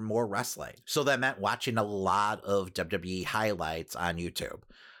time for more wrestling. So that meant watching a lot of WWE highlights on YouTube.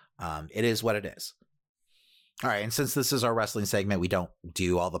 It is what it is. All right, and since this is our wrestling segment, we don't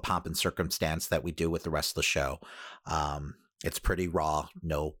do all the pomp and circumstance that we do with the rest of the show. It's pretty raw,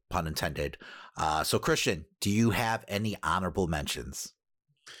 no pun intended. So Christian, do you have any honorable mentions?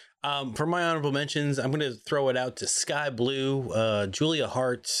 For my honorable mentions, I'm going to throw it out to Sky Blue, Julia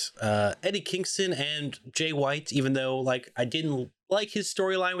Hart, Eddie Kingston, and Jay White. Even though like I didn't like his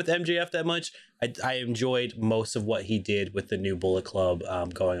storyline with MJF that much, I enjoyed most of what he did with the new Bullet Club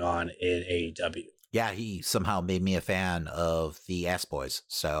going on in AEW. Yeah, he somehow made me a fan of the Ass Boys.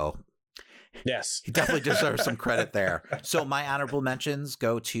 So yes, he definitely deserves some credit there. So my honorable mentions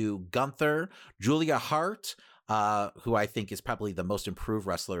go to Gunther, Julia Hart, who I think is probably the most improved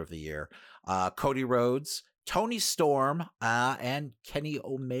wrestler of the year, Cody Rhodes, Tony Storm, and Kenny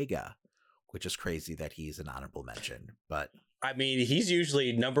Omega, which is crazy that he's an honorable mention. But I mean, he's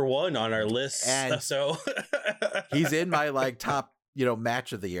usually number one on our list, and so he's in my like top,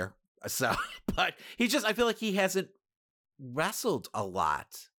 match of the year. So, but I feel like he hasn't wrestled a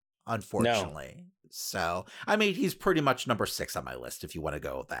lot, unfortunately. No. So, I mean, he's pretty much number 6 on my list if you want to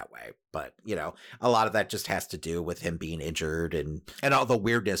go that way. But, a lot of that just has to do with him being injured and all the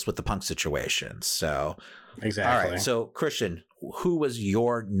weirdness with the Punk situation. So, exactly. All right. So, Christian, who was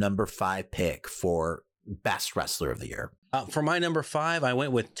your number 5 pick for best wrestler of the year? For my number 5, I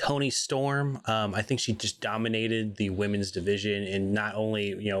went with Toni Storm. I think she just dominated the women's division, and not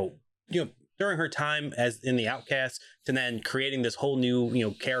only, during her time as in the Outcast, to then creating this whole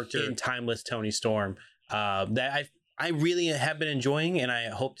new, character in Timeless Toni Storm, that I really have been enjoying, and I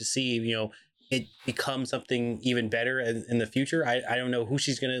hope to see, it become something even better in the future. I don't know who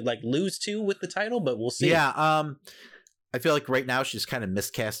she's gonna lose to with the title, but we'll see. Yeah, I feel like right now she's kind of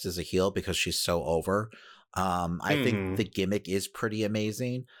miscast as a heel because she's so over. I think the gimmick is pretty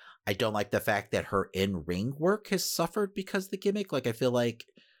amazing. I don't like the fact that her in-ring work has suffered because of the gimmick. I feel like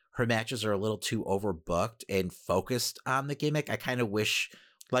her matches are a little too overbooked and focused on the gimmick. I kind of wish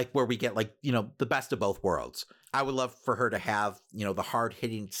where we get the best of both worlds. I would love for her to have, the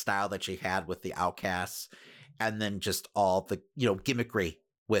hard-hitting style that she had with the Outcasts, and then just all the, gimmickry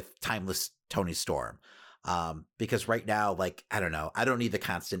with Timeless Toni Storm. Because right now, I don't know, I don't need the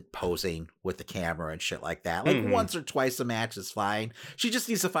constant posing with the camera and shit like that. Once or twice a match is fine. She just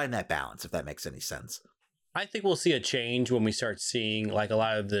needs to find that balance, if that makes any sense. I think we'll see a change when we start seeing a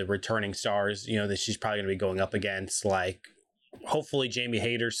lot of the returning stars, that she's probably going to be going up against, hopefully Jamie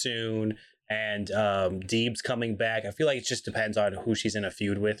Hayter soon, and Deeb's coming back. I feel like it just depends on who she's in a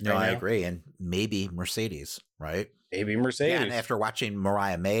feud with. No, I agree. And maybe Mercedes, right? Maybe Mercedes. Yeah, and after watching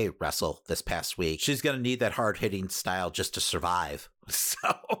Mariah May wrestle this past week, she's going to need that hard-hitting style just to survive. So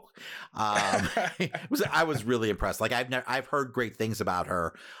I was really impressed. I've heard great things about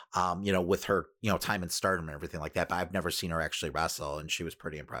her, with her, time in Stardom and everything like that, but I've never seen her actually wrestle, and she was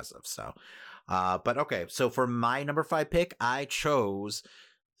pretty impressive. So, but okay. So for my number 5 pick, I chose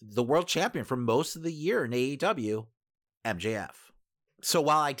the world champion for most of the year in AEW, MJF. So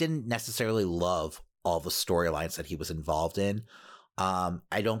while I didn't necessarily love all the storylines that he was involved in,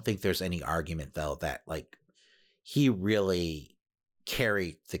 I don't think there's any argument though that he really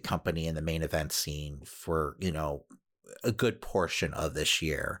carried the company in the main event scene for, a good portion of this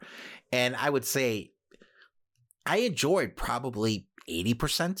year. And I would say I enjoyed probably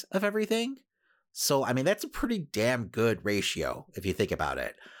 80% of everything. So, I mean, that's a pretty damn good ratio if you think about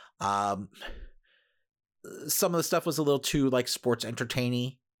it. Some of the stuff was a little too sports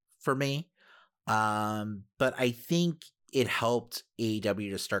entertaining for me. But I think it helped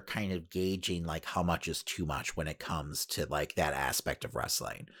AEW to start kind of gauging how much is too much when it comes to that aspect of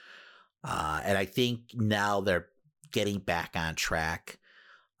wrestling. And I think now they're getting back on track,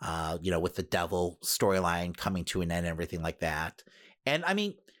 with the Devil storyline coming to an end and everything like that. And I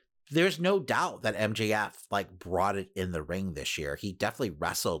mean, there's no doubt that MJF brought it in the ring this year. He definitely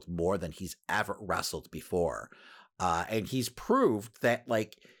wrestled more than he's ever wrestled before. And he's proved that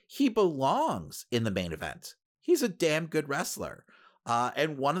he belongs in the main event. He's a damn good wrestler,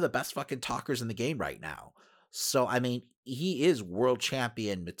 and one of the best fucking talkers in the game right now. So, I mean, he is world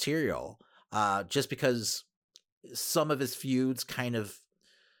champion material, just because some of his feuds kind of,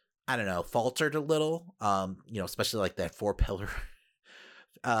 I don't know, faltered a little, especially that 4-pillar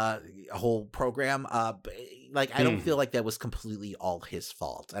whole program. I don't feel like that was completely all his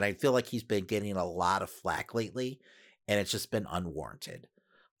fault. And I feel like he's been getting a lot of flack lately, and it's just been unwarranted.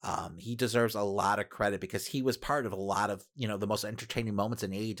 He deserves a lot of credit because he was part of a lot of, the most entertaining moments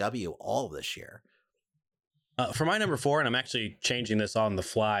in AEW all this year. For my number 4, and I'm actually changing this on the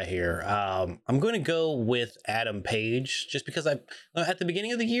fly here, I'm going to go with Adam Page, just because at the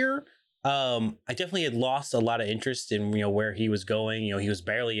beginning of the year, I definitely had lost a lot of interest in, where he was going. He was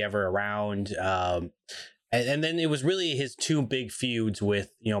barely ever around. And then it was really his 2 big feuds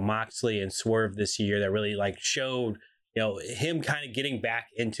with, Moxley and Swerve this year that really showed him kind of getting back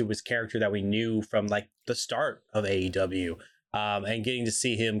into his character that we knew from like the start of AEW, and getting to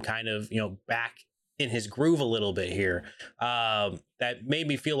see him kind of, back in his groove a little bit here, that made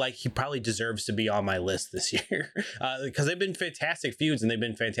me feel like he probably deserves to be on my list this year, because they've been fantastic feuds and they've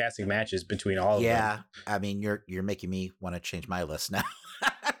been fantastic matches between all of them. Yeah, I mean, you're making me want to change my list now.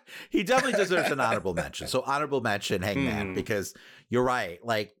 He definitely deserves an honorable mention. So honorable mention, Hangman, because you're right.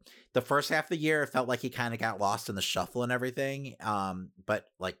 Like the first half of the year, it felt like he kind of got lost in the shuffle and everything. But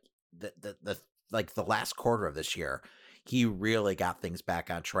like the last quarter of this year, he really got things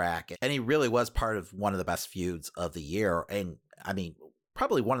back on track, and he really was part of one of the best feuds of the year. And I mean,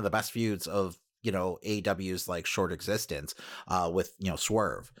 probably one of the best feuds of, AEW's like short existence, with,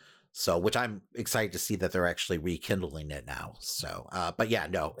 Swerve. So, which I'm excited to see that they're actually rekindling it now. So, but yeah,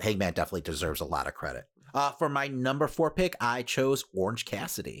 no, Hangman definitely deserves a lot of credit. For my number 4 pick, I chose Orange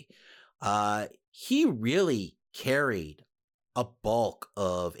Cassidy. He really carried a bulk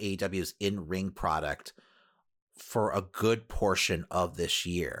of AEW's in-ring product for a good portion of this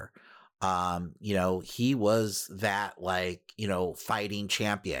year. He was that fighting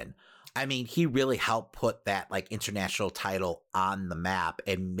champion. I mean, he really helped put that international title on the map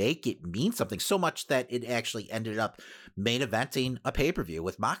and make it mean something, so much that it actually ended up main eventing a pay-per-view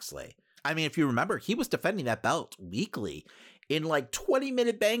with Moxley. I mean, if you remember, he was defending that belt weekly in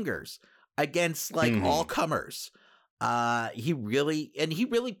 20-minute bangers against all comers. He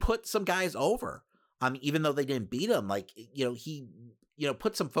really put some guys over. Even though they didn't beat him, he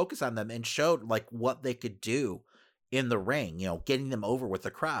put some focus on them and showed what they could do in the ring, getting them over with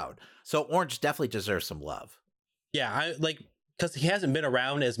the crowd. So Orange definitely deserves some love. Yeah, because he hasn't been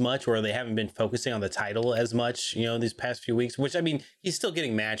around as much, or they haven't been focusing on the title as much, these past few weeks, which, I mean, he's still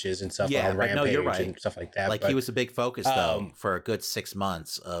getting matches and stuff on Rampage, no, you're right, and stuff like that. He was a big focus, though, for a good 6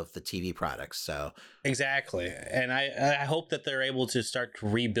 months of the TV products, so. Exactly. And I hope that they're able to start to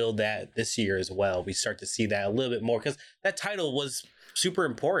rebuild that this year as well. We start to see that a little bit more, because that title was super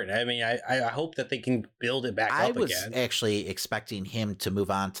important. I mean, I hope that they can build it back up again. I was actually expecting him to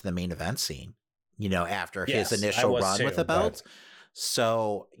move on to the main event scene, after his initial run with the belt.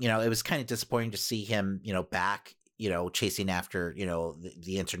 So, it was kind of disappointing to see him, back, chasing after,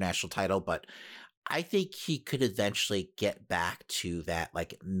 the international title. But I think he could eventually get back to that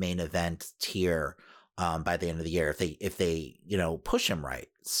main event tier by the end of the year if they push him right.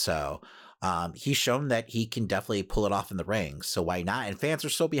 So he's shown that he can definitely pull it off in the ring. So why not? And fans are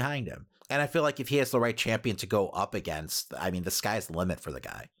so behind him. And I feel like if he has the right champion to go up against, I mean, the sky's the limit for the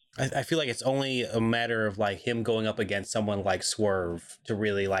guy. I feel like it's only a matter of him going up against someone like Swerve to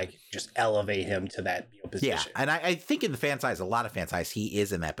really just elevate him to that position. Yeah, and I think in the fan size, a lot of fan size, he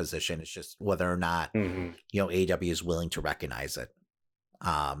is in that position. It's just whether or not AEW is willing to recognize it.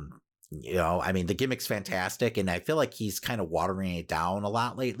 I mean, the gimmick's fantastic, and I feel like he's kind of watering it down a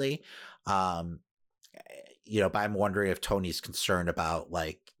lot lately. But I'm wondering if Tony's concerned about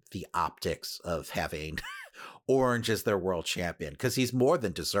the optics of having Orange as their world champion, because he's more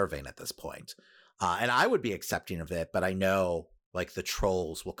than deserving at this point. And I would be accepting of it, but I know the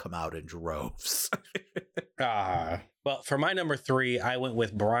trolls will come out in droves. Well, for my number 3, I went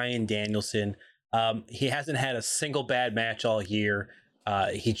with Bryan Danielson. He hasn't had a single bad match all year.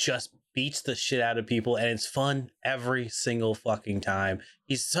 He just beats the shit out of people, and it's fun every single fucking time.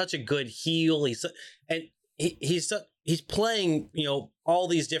 He's such a good heel. He's playing, all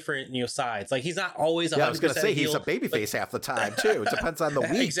these different, sides. He's not always 100% I was going to say heel, he's a babyface half the time too. It depends on the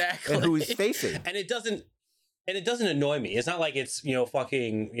week exactly and who he's facing. And it doesn't annoy me. It's not like it's,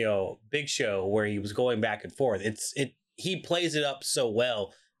 fucking, Big Show where he was going back and forth. He plays it up so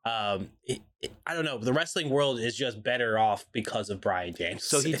well. I don't know. The wrestling world is just better off because of Bryan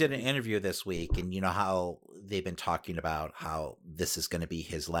Danielson. So he did an interview this week, and how they've been talking about how this is going to be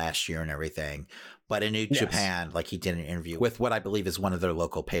his last year and everything. But in New Japan, he did an interview with what I believe is one of their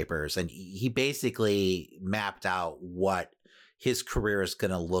local papers, and he basically mapped out what his career is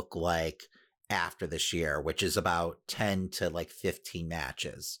going to look like after this year, which is about 10 to 15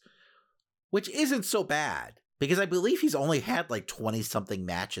 matches, which isn't so bad. Because I believe he's only had 20-something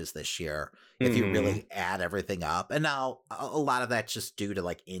matches this year, if you really add everything up. And now a lot of that's just due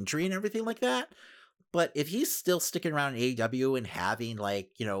to injury and everything like that. But if he's still sticking around in AEW and having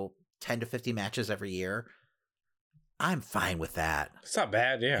 10 to 50 matches every year, I'm fine with that. It's not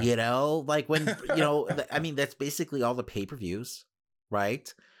bad, yeah. When, I mean, that's basically all the pay-per-views,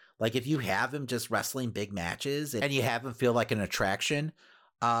 right? If you have him just wrestling big matches and you have him feel like an attraction,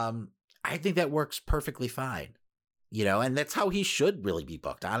 I think that works perfectly fine. And that's how he should really be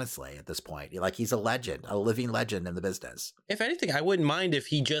booked, honestly, at this point. Like, he's a legend, a living legend in the business. If anything, I wouldn't mind if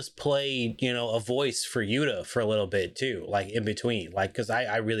he just played, a voice for Yuta for a little bit too, like in between, like, because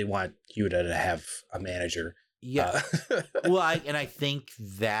I really want Yuta to have a manager. Yeah. Well, I think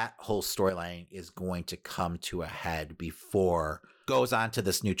that whole storyline is going to come to a head before goes on to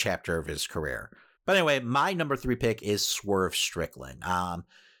this new chapter of his career. But anyway, my number 3 pick is Swerve Strickland.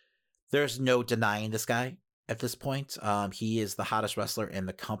 There's no denying this guy. At this point, he is the hottest wrestler in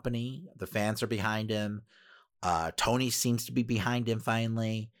the company. The fans are behind him. Tony seems to be behind him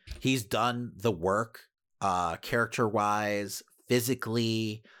finally. He's done the work, character-wise,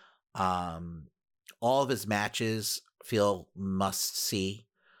 physically. All of his matches feel must-see.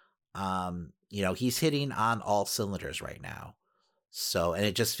 He's hitting on all cylinders right now. So, and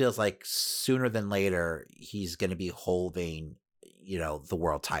it just feels like sooner than later, he's going to be holding, the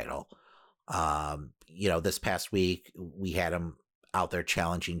world title. This past week, we had him out there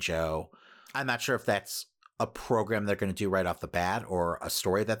challenging Joe. I'm not sure if that's a program they're going to do right off the bat or a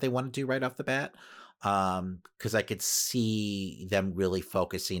story that they want to do right off the bat. Because I could see them really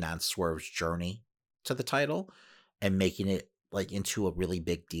focusing on Swerve's journey to the title and making it like into a really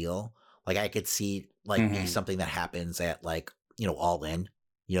big deal. Like, I could see be something that happens at All In,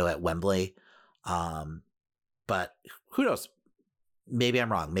 at Wembley. But who knows? Maybe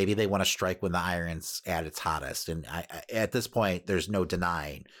I'm wrong. Maybe they want to strike when the iron's at its hottest. And I at this point, there's no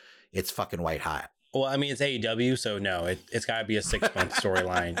denying it's fucking white hot. Well, I mean, it's AEW, so no, it's got to be a 6-month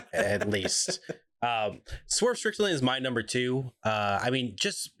storyline at least. Swerve Strickland is my number 2. I mean,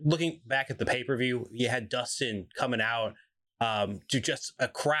 just looking back at the pay-per-view, you had Dustin coming out to just a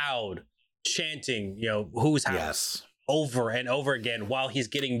crowd chanting, whose house? Yes. Over and over again while he's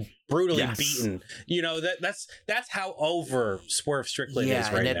getting brutally beaten. That's how over Swerve Strickland is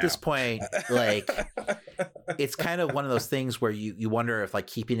right now. And at this point, it's kind of one of those things where you wonder if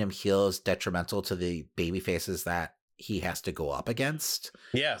keeping him heel is detrimental to the baby faces that he has to go up against.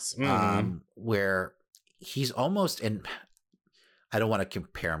 Yes. Where he's almost, and I don't want to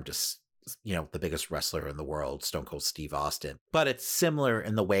compare him to the biggest wrestler in the world, Stone Cold Steve Austin, but it's similar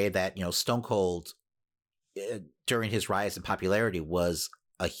in the way that Stone Cold during his rise in popularity was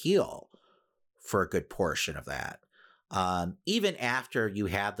a heel for a good portion of that. Even after you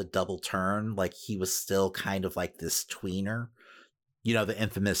had the double turn, he was still kind of like this tweener, the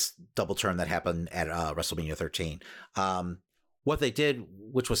infamous double turn that happened at WrestleMania 13. What they did,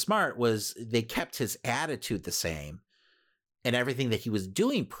 which was smart, was they kept his attitude the same and everything that he was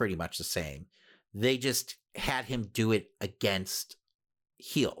doing pretty much the same. They just had him do it against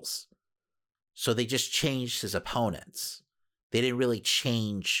heels. So they just changed his opponents. They didn't really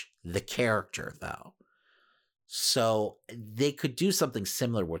change the character, though. So they could do something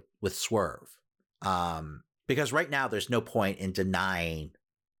similar with Swerve. Because right now there's no point in denying,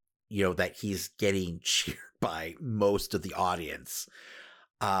 that he's getting cheered by most of the audience.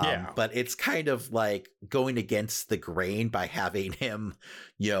 But it's kind of like going against the grain by having him,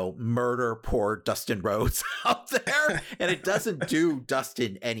 murder poor Dustin Rhodes out there. And it doesn't do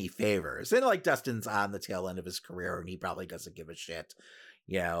Dustin any favors. And Dustin's on the tail end of his career and he probably doesn't give a shit,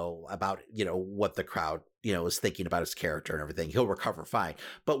 about, what the crowd, is thinking about his character and everything. He'll recover fine.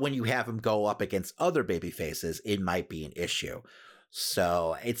 But when you have him go up against other baby faces, it might be an issue.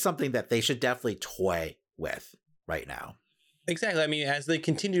 So it's something that they should definitely toy with right now. Exactly. I mean, as they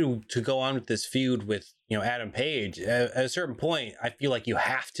continue to go on with this feud with, Adam Page, at a certain point, I feel like you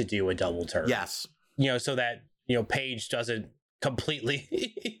have to do a double turn. Yes. So that, Page doesn't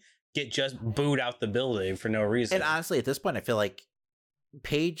completely get just booed out the building for no reason. And honestly, at this point, I feel like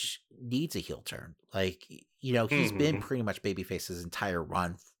Page needs a heel turn. He's been pretty much babyface his entire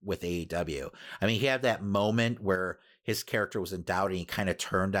run with AEW. I mean, he had that moment where his character was in doubt and he kind of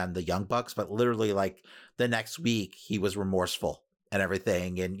turned on the Young Bucks, but literally the next week he was remorseful and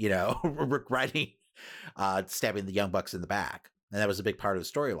everything and, regretting stabbing the Young Bucks in the back. And that was a big part of the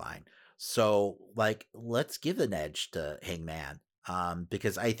storyline. So let's give an edge to Hangman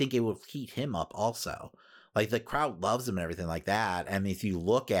because I think it will heat him up also. The crowd loves him and everything like that. I mean, if you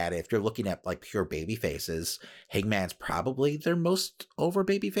look at it, if you're looking at pure baby faces, Hangman's probably their most over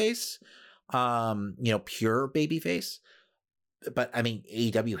baby face. Pure baby face. But I mean,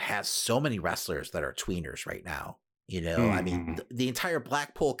 AEW has so many wrestlers that are tweeners right now. I mean, the entire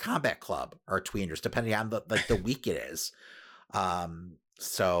Blackpool Combat Club are tweeners, depending on the week it is.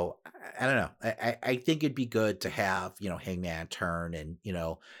 So I don't know. I think it'd be good to have, Hangman turn and,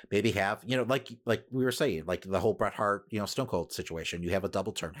 maybe have, like we were saying, the whole Bret Hart, Stone Cold situation. You have a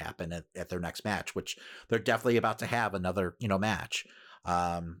double turn happen at their next match, which they're definitely about to have another, match.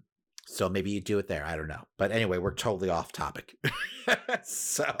 So maybe you do it there. I don't know. But anyway, we're totally off topic.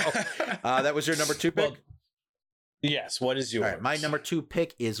 So that was your number 2 pick? Well, yes. What is yours? All right, my number 2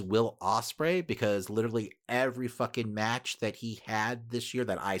 pick is Will Ospreay, because literally every fucking match that he had this year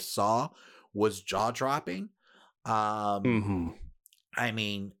that I saw was jaw-dropping. I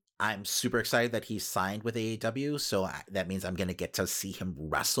mean, I'm super excited that he signed with AEW, so that means I'm going to get to see him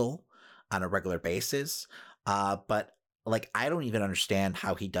wrestle on a regular basis. But like, I don't even understand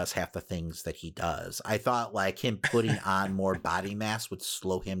how he does half the things that he does. I thought like him putting on more body mass would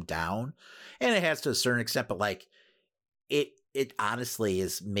slow him down, and it has to a certain extent, but like it honestly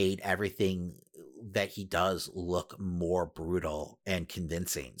has made everything that he does look more brutal and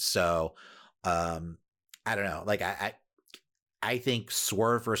convincing. So I don't know, like I think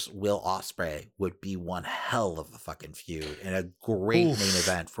Swerve versus Will Ospreay would be one hell of a fucking feud and a great main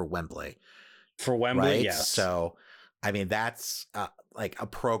event for Wembley. For Wembley, right? yes. So, I mean, that's like a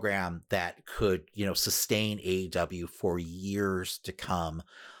program that could, sustain AEW for years to come.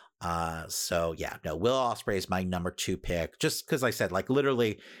 So yeah, no, Will Ospreay is my number 2 pick, just because I said, like,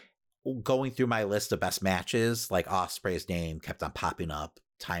 literally going through my list of best matches, like Ospreay's name kept on popping up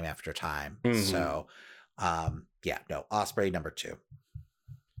time after time. So, yeah, no, Ospreay number 2.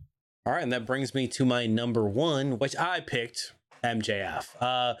 All right, and that brings me to my number 1, which I picked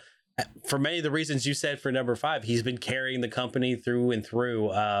MJF. For many of the reasons you said for number 5, he's been carrying the company through and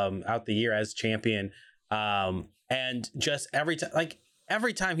through out the year as champion. And just every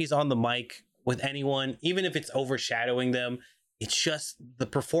time he's on the mic with anyone, even if it's overshadowing them, it's just the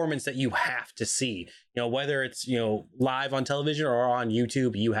performance that you have to see. Whether it's, live on television or on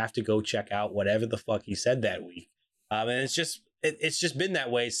YouTube, you have to go check out whatever the fuck he said that week. And it's just been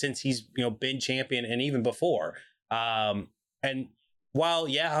that way since he's, been champion and even before. And while,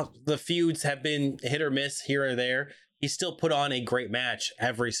 yeah, the feuds have been hit or miss here or there, he still put on a great match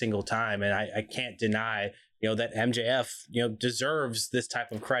every single time. And I can't deny, that MJF, deserves this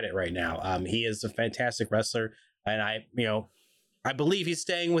type of credit right now. He is a fantastic wrestler. And I believe he's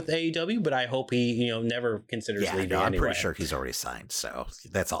staying with AEW, but I hope he, never considers leaving. No, I'm anyway. pretty sure he's already signed. So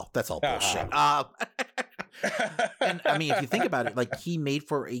that's all bullshit. And I mean, if you think about it, like, he made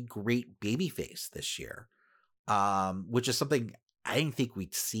for a great babyface this year, which is something I didn't think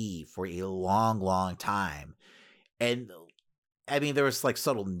we'd see for a long, long time. And I mean, there was like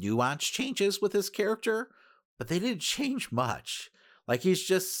subtle nuance changes with his character, but they didn't change much. Like, he's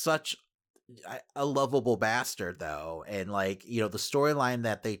just such a lovable bastard, though. And like, the storyline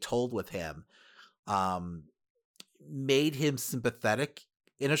that they told with him made him sympathetic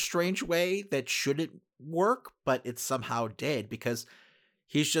in a strange way that shouldn't work, but it somehow did, because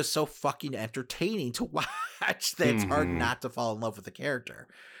he's just so fucking entertaining to watch that it's hard not to fall in love with the character.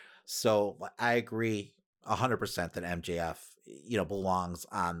 So I agree 100% that MJF, belongs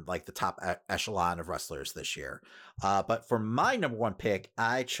on like the top echelon of wrestlers this year. But for my number 1 pick,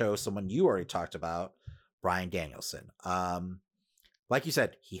 I chose someone you already talked about, Bryan Danielson. Like you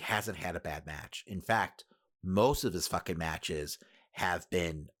said, he hasn't had a bad match. In fact, most of his fucking matches have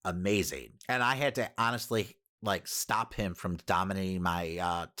been amazing. And I had to honestly like stop him from dominating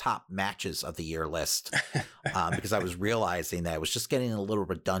my top matches of the year list because I was realizing that it was just getting a little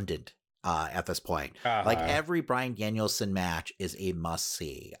redundant at this point. Like, every Bryan Danielson match is a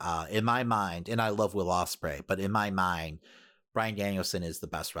must-see. In my mind, and I love Will Ospreay, but in my mind, Bryan Danielson is the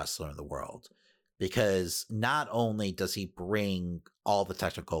best wrestler in the world, because not only does he bring all the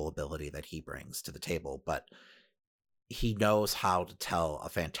technical ability that he brings to the table, but he knows how to tell a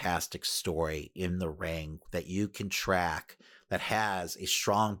fantastic story in the ring that you can track, that has a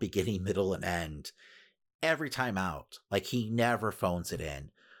strong beginning, middle, and end every time out. Like, he never phones it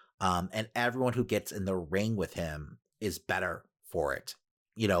in. And everyone who gets in the ring with him is better for it,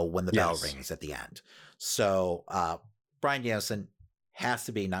 when the bell rings at the end. So Bryan Danielson has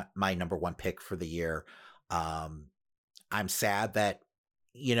to be my number 1 pick for the year. I'm sad that,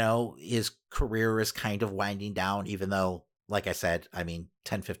 his career is kind of winding down, even though, like I said, I mean,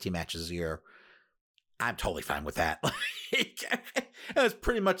 10, 15 matches a year, I'm totally fine with that. That's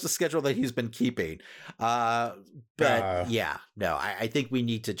pretty much the schedule that he's been keeping. But yeah, no, I think we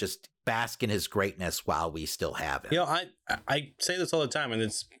need to just bask in his greatness while we still have him. I say this all the time, and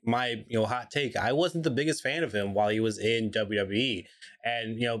it's my hot take. I wasn't the biggest fan of him while he was in WWE,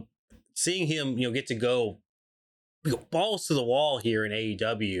 and seeing him get to go balls to the wall here in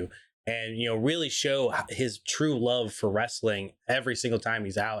AEW, and really show his true love for wrestling every single time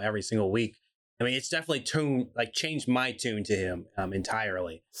he's out, every single week. I mean, it's definitely changed my tune to him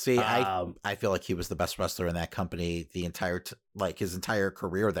entirely. See, I feel like he was the best wrestler in that company the entire his entire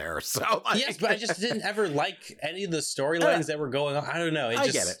career there. So yes, but I just didn't ever like any of the storylines that were going on. I don't know. I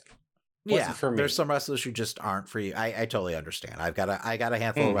get it. wasn't for me. There's some wrestlers who just aren't for you. I totally understand. I got a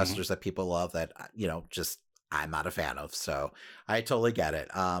handful of wrestlers that people love that, just I'm not a fan of. So I totally get it.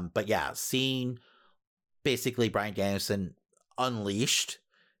 But yeah, seeing basically Bryan Danielson unleashed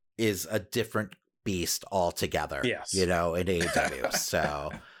is a different beast altogether. Yes. In AEW.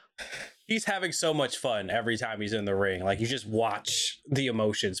 So he's having so much fun every time he's in the ring. Like, you just watch the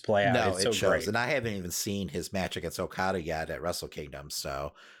emotions play out. No, it's it so shows. great. And I haven't even seen his match against Okada yet at Wrestle Kingdom.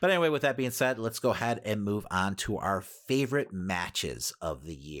 So, but anyway, with that being said, let's go ahead and move on to our favorite matches of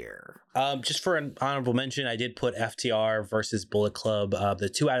the year. Just for an honorable mention, I did put FTR versus Bullet Club. The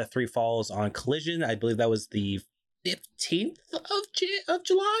 2 out of 3 falls on Collision. I believe that was the 15th of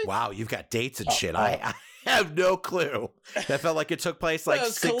July. Wow, you've got dates and shit. I have no clue. That felt like it took place like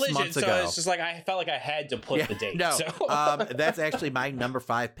 6 months ago. So it's just like I felt like I had to put the date. No, so. That's actually my number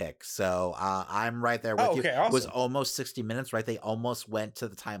 5 pick. So I'm right there with you. Okay, awesome. It was almost 60 minutes, right? They almost went to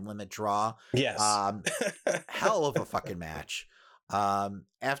the time limit draw. Yes. Hell of a fucking match.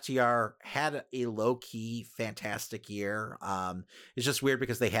 FTR had a low-key fantastic year. It's just weird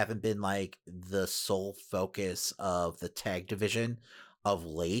because they haven't been like the sole focus of the tag division of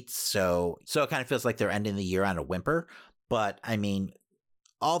late. So it kind of feels like they're ending the year on a whimper. But I mean,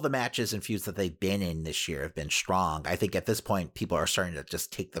 all the matches and feuds that they've been in this year have been strong. I think at this point, people are starting to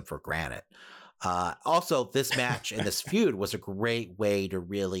just take them for granted. Also, this match and this feud was a great way to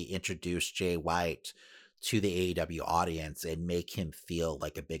really introduce Jay White to the AEW audience and make him feel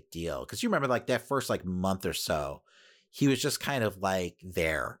like a big deal. Because you remember like that first like month or so, he was just kind of like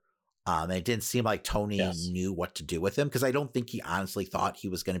there. And it didn't seem like Tony knew what to do with him, because I don't think he honestly thought he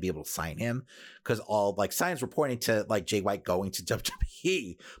was going to be able to sign him, because all like signs were pointing to like Jay White going to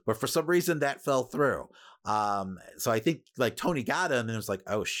WWE, but for some reason that fell through. So I think like Tony got him and it was like,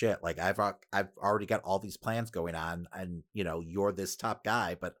 oh shit, like I've already got all these plans going on, and you're this top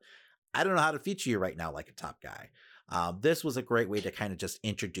guy, but I don't know how to feature you right now like a top guy. This was a great way to kind of just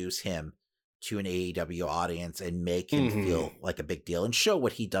introduce him to an AEW audience and make him feel like a big deal and show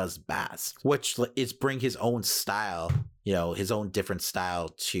what he does best, which is bring his own style, his own different style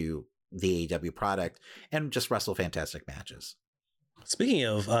to the AEW product and just wrestle fantastic matches. Speaking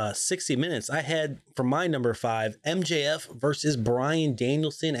of 60 minutes, I had for my number 5 MJF versus Bryan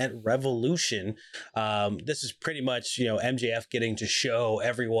Danielson at Revolution. This is pretty much MJF getting to show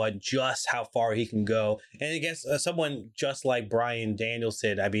everyone just how far he can go, and against someone just like Bryan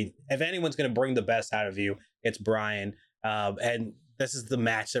Danielson. I mean, if anyone's going to bring the best out of you, it's Bryan. And this is the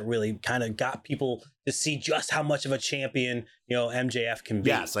match that really kind of got people to see just how much of a champion, MJF can be.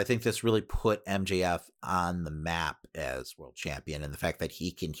 Yes, I think this really put MJF on the map as world champion, and the fact that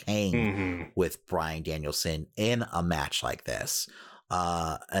he can hang with Bryan Danielson in a match like this.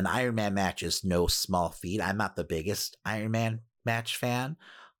 An Iron Man match is no small feat. I'm not the biggest Iron Man match fan,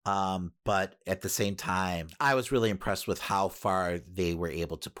 but at the same time, I was really impressed with how far they were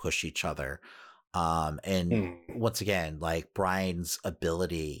able to push each other. And once again, like Bryan's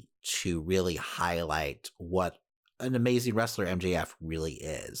ability to really highlight what an amazing wrestler MJF really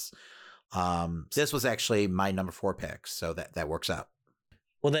is. This was actually my number 4 pick, so that works out.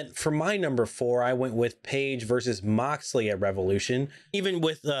 Well, then for my number 4, I went with Page versus Moxley at Revolution. Even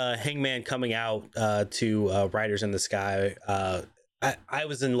with Hangman coming out to Riders in the Sky, I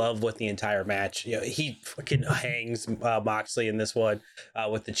was in love with the entire match. He fucking hangs Moxley in this one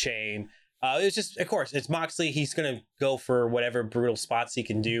with the chain. It's just, of course, it's Moxley. He's going to go for whatever brutal spots he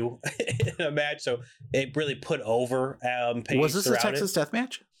can do in a match. So it really put over Page. Was this a Texas Death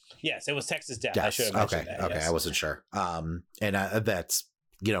match? Yes, it was Texas Death. Yes. I should have mentioned that. Okay, yes. I wasn't sure. And that's,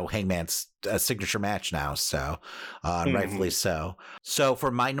 Hangman's signature match now. So rightfully so. So for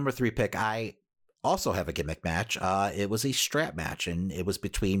my number 3 pick, I also have a gimmick match. It was a strap match, and it was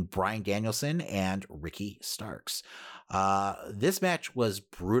between Bryan Danielson and Ricky Starks. This match was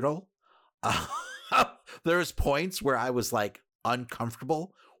brutal. There's points where I was like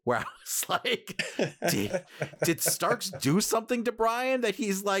uncomfortable, where I was like, did Starks do something to Bryan that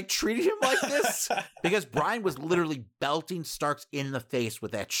he's like treating him like this? Because Bryan was literally belting Starks in the face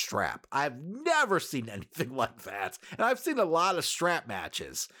with that strap. I've never seen anything like that. And I've seen a lot of strap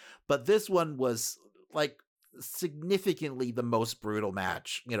matches, but this one was like significantly the most brutal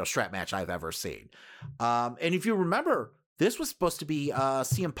match, strap match I've ever seen. And if you remember, this was supposed to be a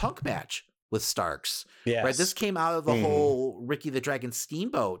CM Punk match with Starks. Yes. Right? This came out of the whole Ricky the Dragon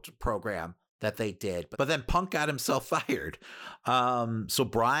Steamboat program that they did. But then Punk got himself fired. So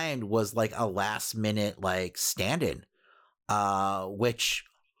Bryan was like a last minute like stand-in, which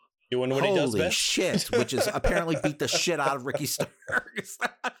doing what he does best. Shit, which is apparently beat the shit out of Ricky Starks.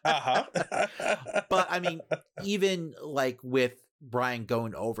 But I mean, even like with Brian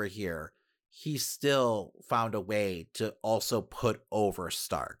going over here, he still found a way to also put over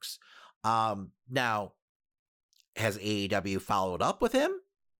Starks. Now, has AEW followed up with him?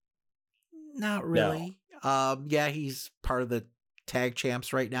 Not really. No. Yeah, he's part of the tag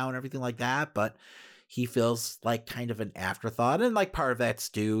champs right now and everything like that, but he feels like kind of an afterthought, and like part of that's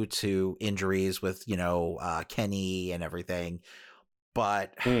due to injuries with, Kenny and everything.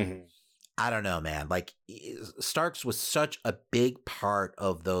 But I don't know, man. Like, Starks was such a big part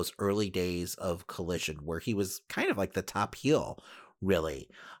of those early days of Collision where he was kind of like the top heel, really.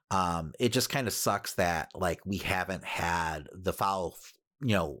 It just kind of sucks that like we haven't had the follow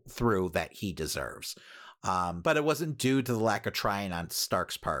through that he deserves. But it wasn't due to the lack of trying on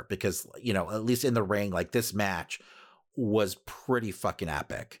Stark's part, because, at least in the ring, like, this match was pretty fucking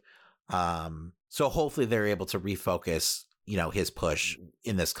epic. So hopefully they're able to refocus, his push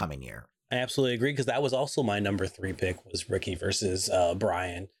in this coming year. I absolutely agree, because that was also my number 3 pick, was Ricky versus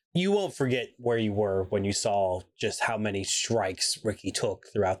Brian. You won't forget where you were when you saw just how many strikes Ricky took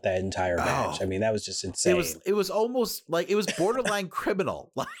throughout that entire match. I mean, that was just insane. It was almost like it was borderline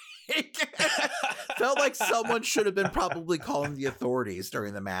criminal. Like, felt like someone should have been probably calling the authorities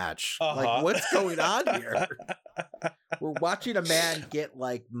during the match. Like, what's going on here? We're watching a man get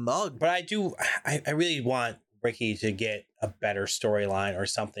like mugged. But I really want Ricky to get a better storyline or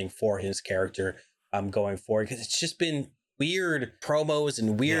something for his character going forward, because it's just been weird promos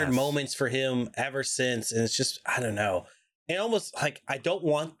and weird moments for him ever since, and it's just, I don't know. And almost like, I don't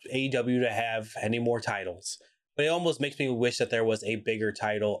want AEW to have any more titles, but it almost makes me wish that there was a bigger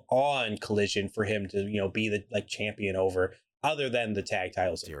title on Collision for him to, be the like champion over, other than the tag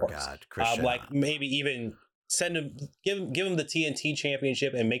titles, of course. God, Christian. Like, maybe even send him, give him the TNT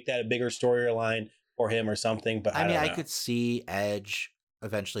championship and make that a bigger storyline for him or something. But I could see Edge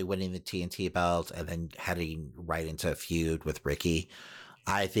eventually winning the TNT belt and then heading right into a feud with Ricky.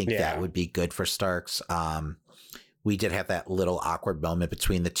 I think that would be good for Starks. We did have that little awkward moment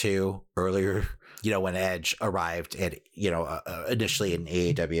between the two earlier, when Edge arrived at, initially in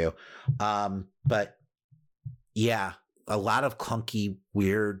AEW. But yeah, a lot of clunky,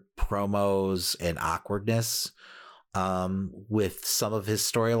 weird promos and awkwardness with some of his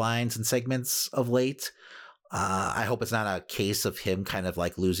storylines and segments of late. I hope it's not a case of him kind of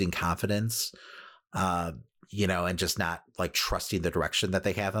like losing confidence, and just not like trusting the direction that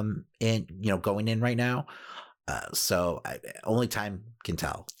they have him in, going in right now. So only time can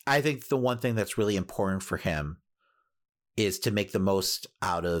tell. I think the one thing that's really important for him is to make the most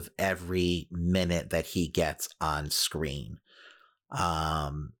out of every minute that he gets on screen.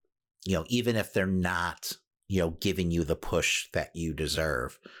 Even if they're not, giving you the push that you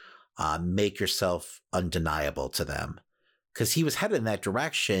deserve. Make yourself undeniable to them, because he was headed in that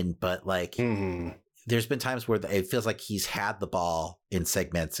direction, but like there's been times where it feels like he's had the ball in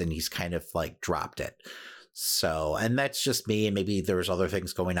segments and he's kind of like dropped it. So, and that's just me, and maybe there's other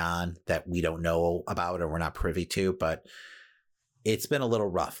things going on that we don't know about or we're not privy to, but it's been a little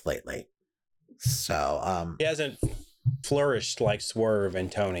rough lately. So he hasn't flourished like Swerve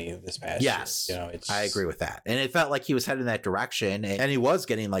and Tony this past year. I agree with that. And it felt like he was heading that direction, and he was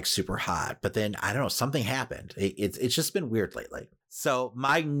getting like super hot, but then I don't know, something happened. It's just been weird lately. So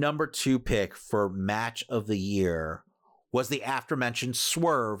my number 2 pick for match of the year was the aforementioned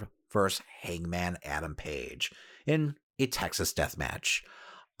Swerve versus Hangman Adam Page in a Texas death match.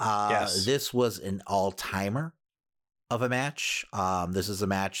 This was an all-timer of a match. This is a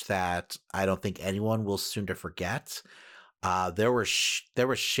match that I don't think anyone will soon to forget. There was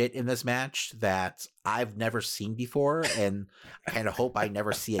shit in this match that I've never seen before, and I kind of hope I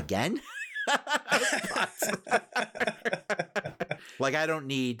never see again. Like, I don't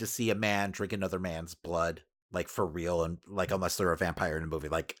need to see a man drink another man's blood, like, for real, and like, unless they're a vampire in a movie.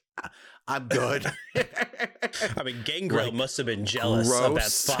 Like, I'm good. I mean, Gangrel like, must have been jealous of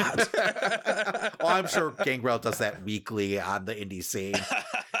that spot. Well, I'm sure Gangrel does that weekly on the indie scene.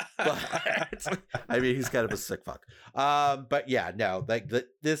 But I mean, he's kind of a sick fuck. But yeah, no, like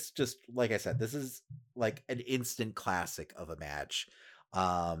this just, like I said, this is like an instant classic of a match.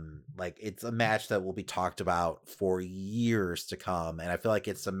 Like, it's a match that will be talked about for years to come, and I feel like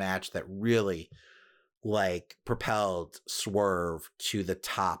it's a match that really like propelled Swerve to the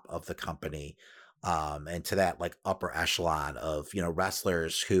top of the company, and to that like upper echelon of,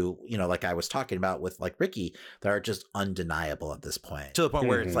 wrestlers who, like I was talking about with like Ricky, that are just undeniable at this point, to the point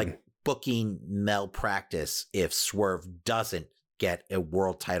where it's like booking malpractice if Swerve doesn't get a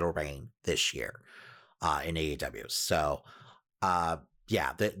world title reign this year in AEW. So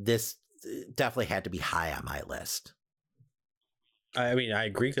yeah, this definitely had to be high on my list. I mean, I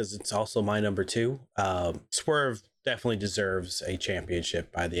agree because it's also my number 2. Swerve definitely deserves a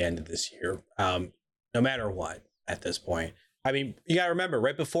championship by the end of this year, no matter what at this point. I mean, you got to remember,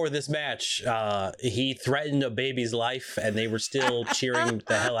 right before this match, he threatened a baby's life and they were still cheering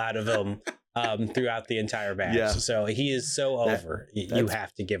the hell out of him throughout the entire match. Yeah. So he is so over. You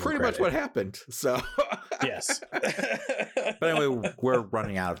have to give him pretty credit. much what happened. So yes. But anyway, we're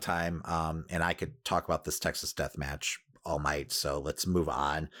running out of time, and I could talk about this Texas Death Match all night. So let's move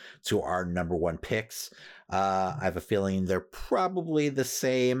on to our number 1 picks. I have a feeling they're probably the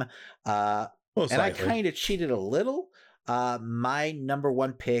same. And I kind of cheated a little. My number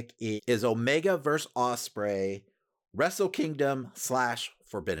 1 pick is Omega versus Ospreay, Wrestle Kingdom /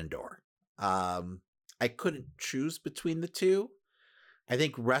 Forbidden Door. I couldn't choose between the two. I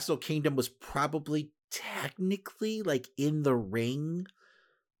think Wrestle Kingdom was probably technically, like, in the ring,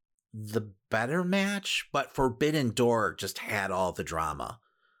 the better match, but Forbidden Door just had all the drama.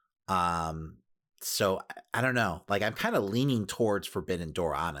 So I don't know. Like, I'm kind of leaning towards Forbidden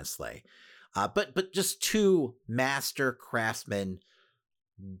Door, honestly. But just 2 master craftsmen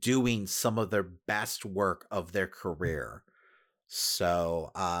doing some of their best work of their career.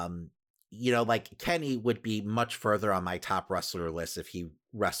 So, like, Kenny would be much further on my top wrestler list if he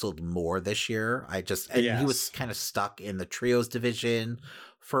wrestled more this year. He was kind of stuck in the trios division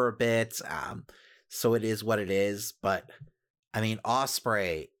for a bit. So it is what it is. But I mean,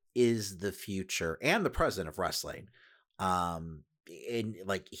 Ospreay is the future and the present of wrestling. And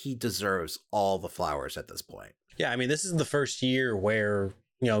like, he deserves all the flowers at this point. Yeah, I mean, this is the first year where,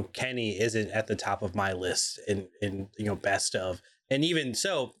 Kenny isn't at the top of my list in best of. And even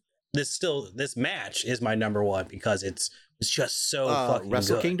so, this match is my number 1 because it's just so fucking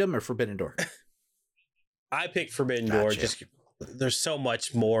Wrestle good. Kingdom or Forbidden Door? I picked Forbidden Door. Just there's so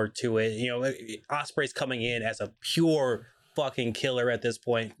much more to it. Ospreay's coming in as a pure fucking killer at this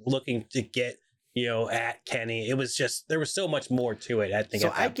point, looking to get at Kenny. It was just, there was so much more to it, I think. So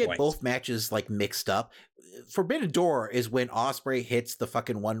at that I get point. both matches like mixed up. Forbidden Door is when Ospreay hits the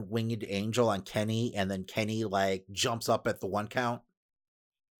fucking one-winged angel on Kenny, and then Kenny like jumps up at the 1 count.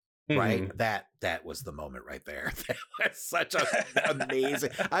 Right? That was the moment right there. That was such an amazing.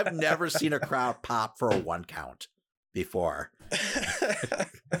 I've never seen a crowd pop for a 1 count before.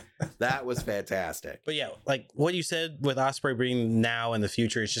 That was fantastic. But yeah, like what you said with Ospreay being now in the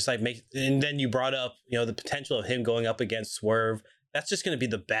future, it's just like and then you brought up, the potential of him going up against Swerve. That's just going to be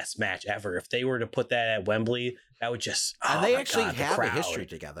the best match ever. If they were to put that at Wembley, that would just, and they actually have a history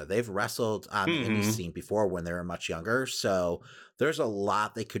together. They've wrestled on the indie scene before when they were much younger. So there's a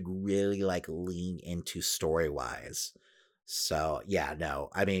lot they could really like lean into story wise. So yeah, no,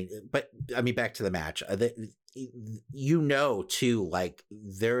 back to the match. Too, like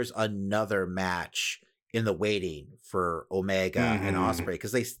there's another match in the waiting for Omega and Ospreay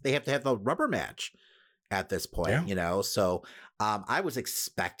because they have to have the rubber match at this point, So I was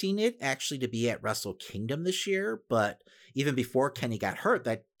expecting it actually to be at Wrestle Kingdom this year, but even before Kenny got hurt,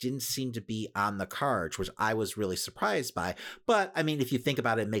 that didn't seem to be on the cards, which I was really surprised by. But I mean, if you think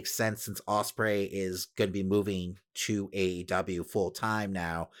about it, it makes sense since Ospreay is going to be moving to AEW full time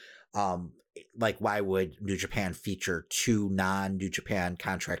now. Like, why would New Japan feature 2 non-New Japan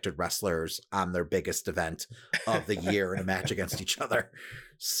contracted wrestlers on their biggest event of the year in a match against each other?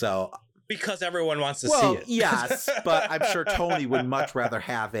 So, because everyone wants to see it. Yes, but I'm sure Tony would much rather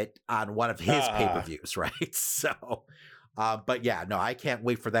have it on one of his pay-per-views, right? So, but yeah, no, I can't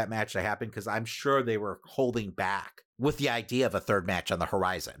wait for that match to happen because I'm sure they were holding back with the idea of a 3rd match on the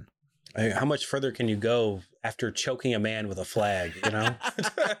horizon. How much further can you go after choking a man with a flag,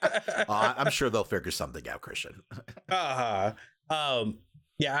 I'm sure they'll figure something out, Christian.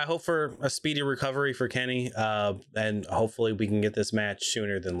 Yeah, I hope for a speedy recovery for Kenny, and hopefully we can get this match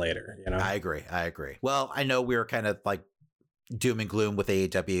sooner than later, I agree. Well, I know we were kind of like doom and gloom with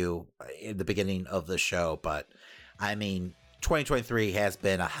AEW in the beginning of the show, but I mean, 2023 has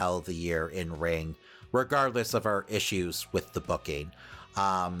been a hell of a year in ring, regardless of our issues with the booking.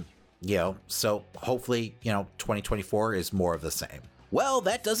 So hopefully, 2024 is more of the same. Well,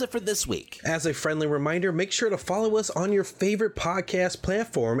 that does it for this week. As a friendly reminder, make sure to follow us on your favorite podcast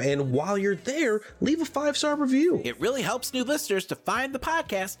platform, and while you're there, leave a 5-star review. It really helps new listeners to find the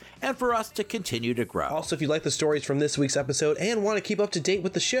podcast and for us to continue to grow. Also, if you like the stories from this week's episode and want to keep up to date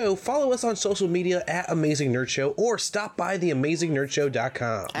with the show, follow us on social media at Amazing Nerd Show or stop by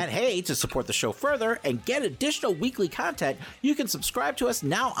theamazingnerdShow.com. And hey, to support the show further and get additional weekly content, you can subscribe to us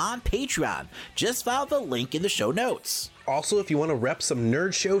now on Patreon. Just follow the link in the show notes. Also, if you want to rep some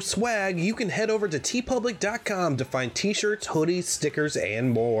Nerd Show swag, you can head over to tpublic.com to find t-shirts, hoodies, stickers,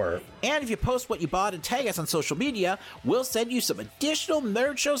 and more. And if you post what you bought and tag us on social media, we'll send you some additional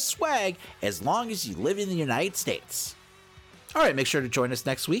Nerd Show swag as long as you live in the United States. All right, make sure to join us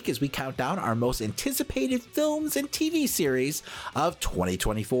next week as we count down our most anticipated films and TV series of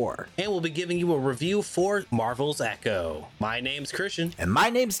 2024. And we'll be giving you a review for Marvel's Echo. My name's Christian. And my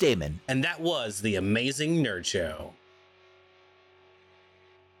name's Damon. And that was The Amazing Nerd Show.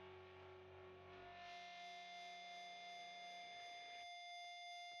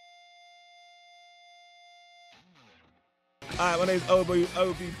 Alright, my name's Obi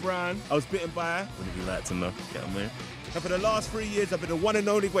Brown. I was bitten by. What would you like to know? Yeah, man. And for the last 3 years, I've been the one and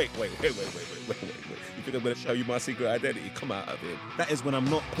only. Wait. You think I'm gonna show you my secret identity? Come out of it. That is when I'm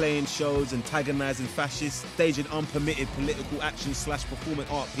not playing shows, antagonizing fascists, staging unpermitted political action / performing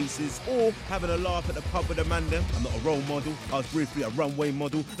art pieces, or having a laugh at the pub with Amanda. I'm not a role model. I was briefly a runway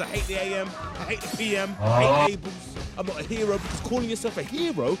model. I hate the AM. I hate the PM. I hate labels. I'm not a hero because calling yourself a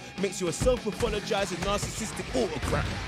hero makes you a self-pathologizing, narcissistic autocrat.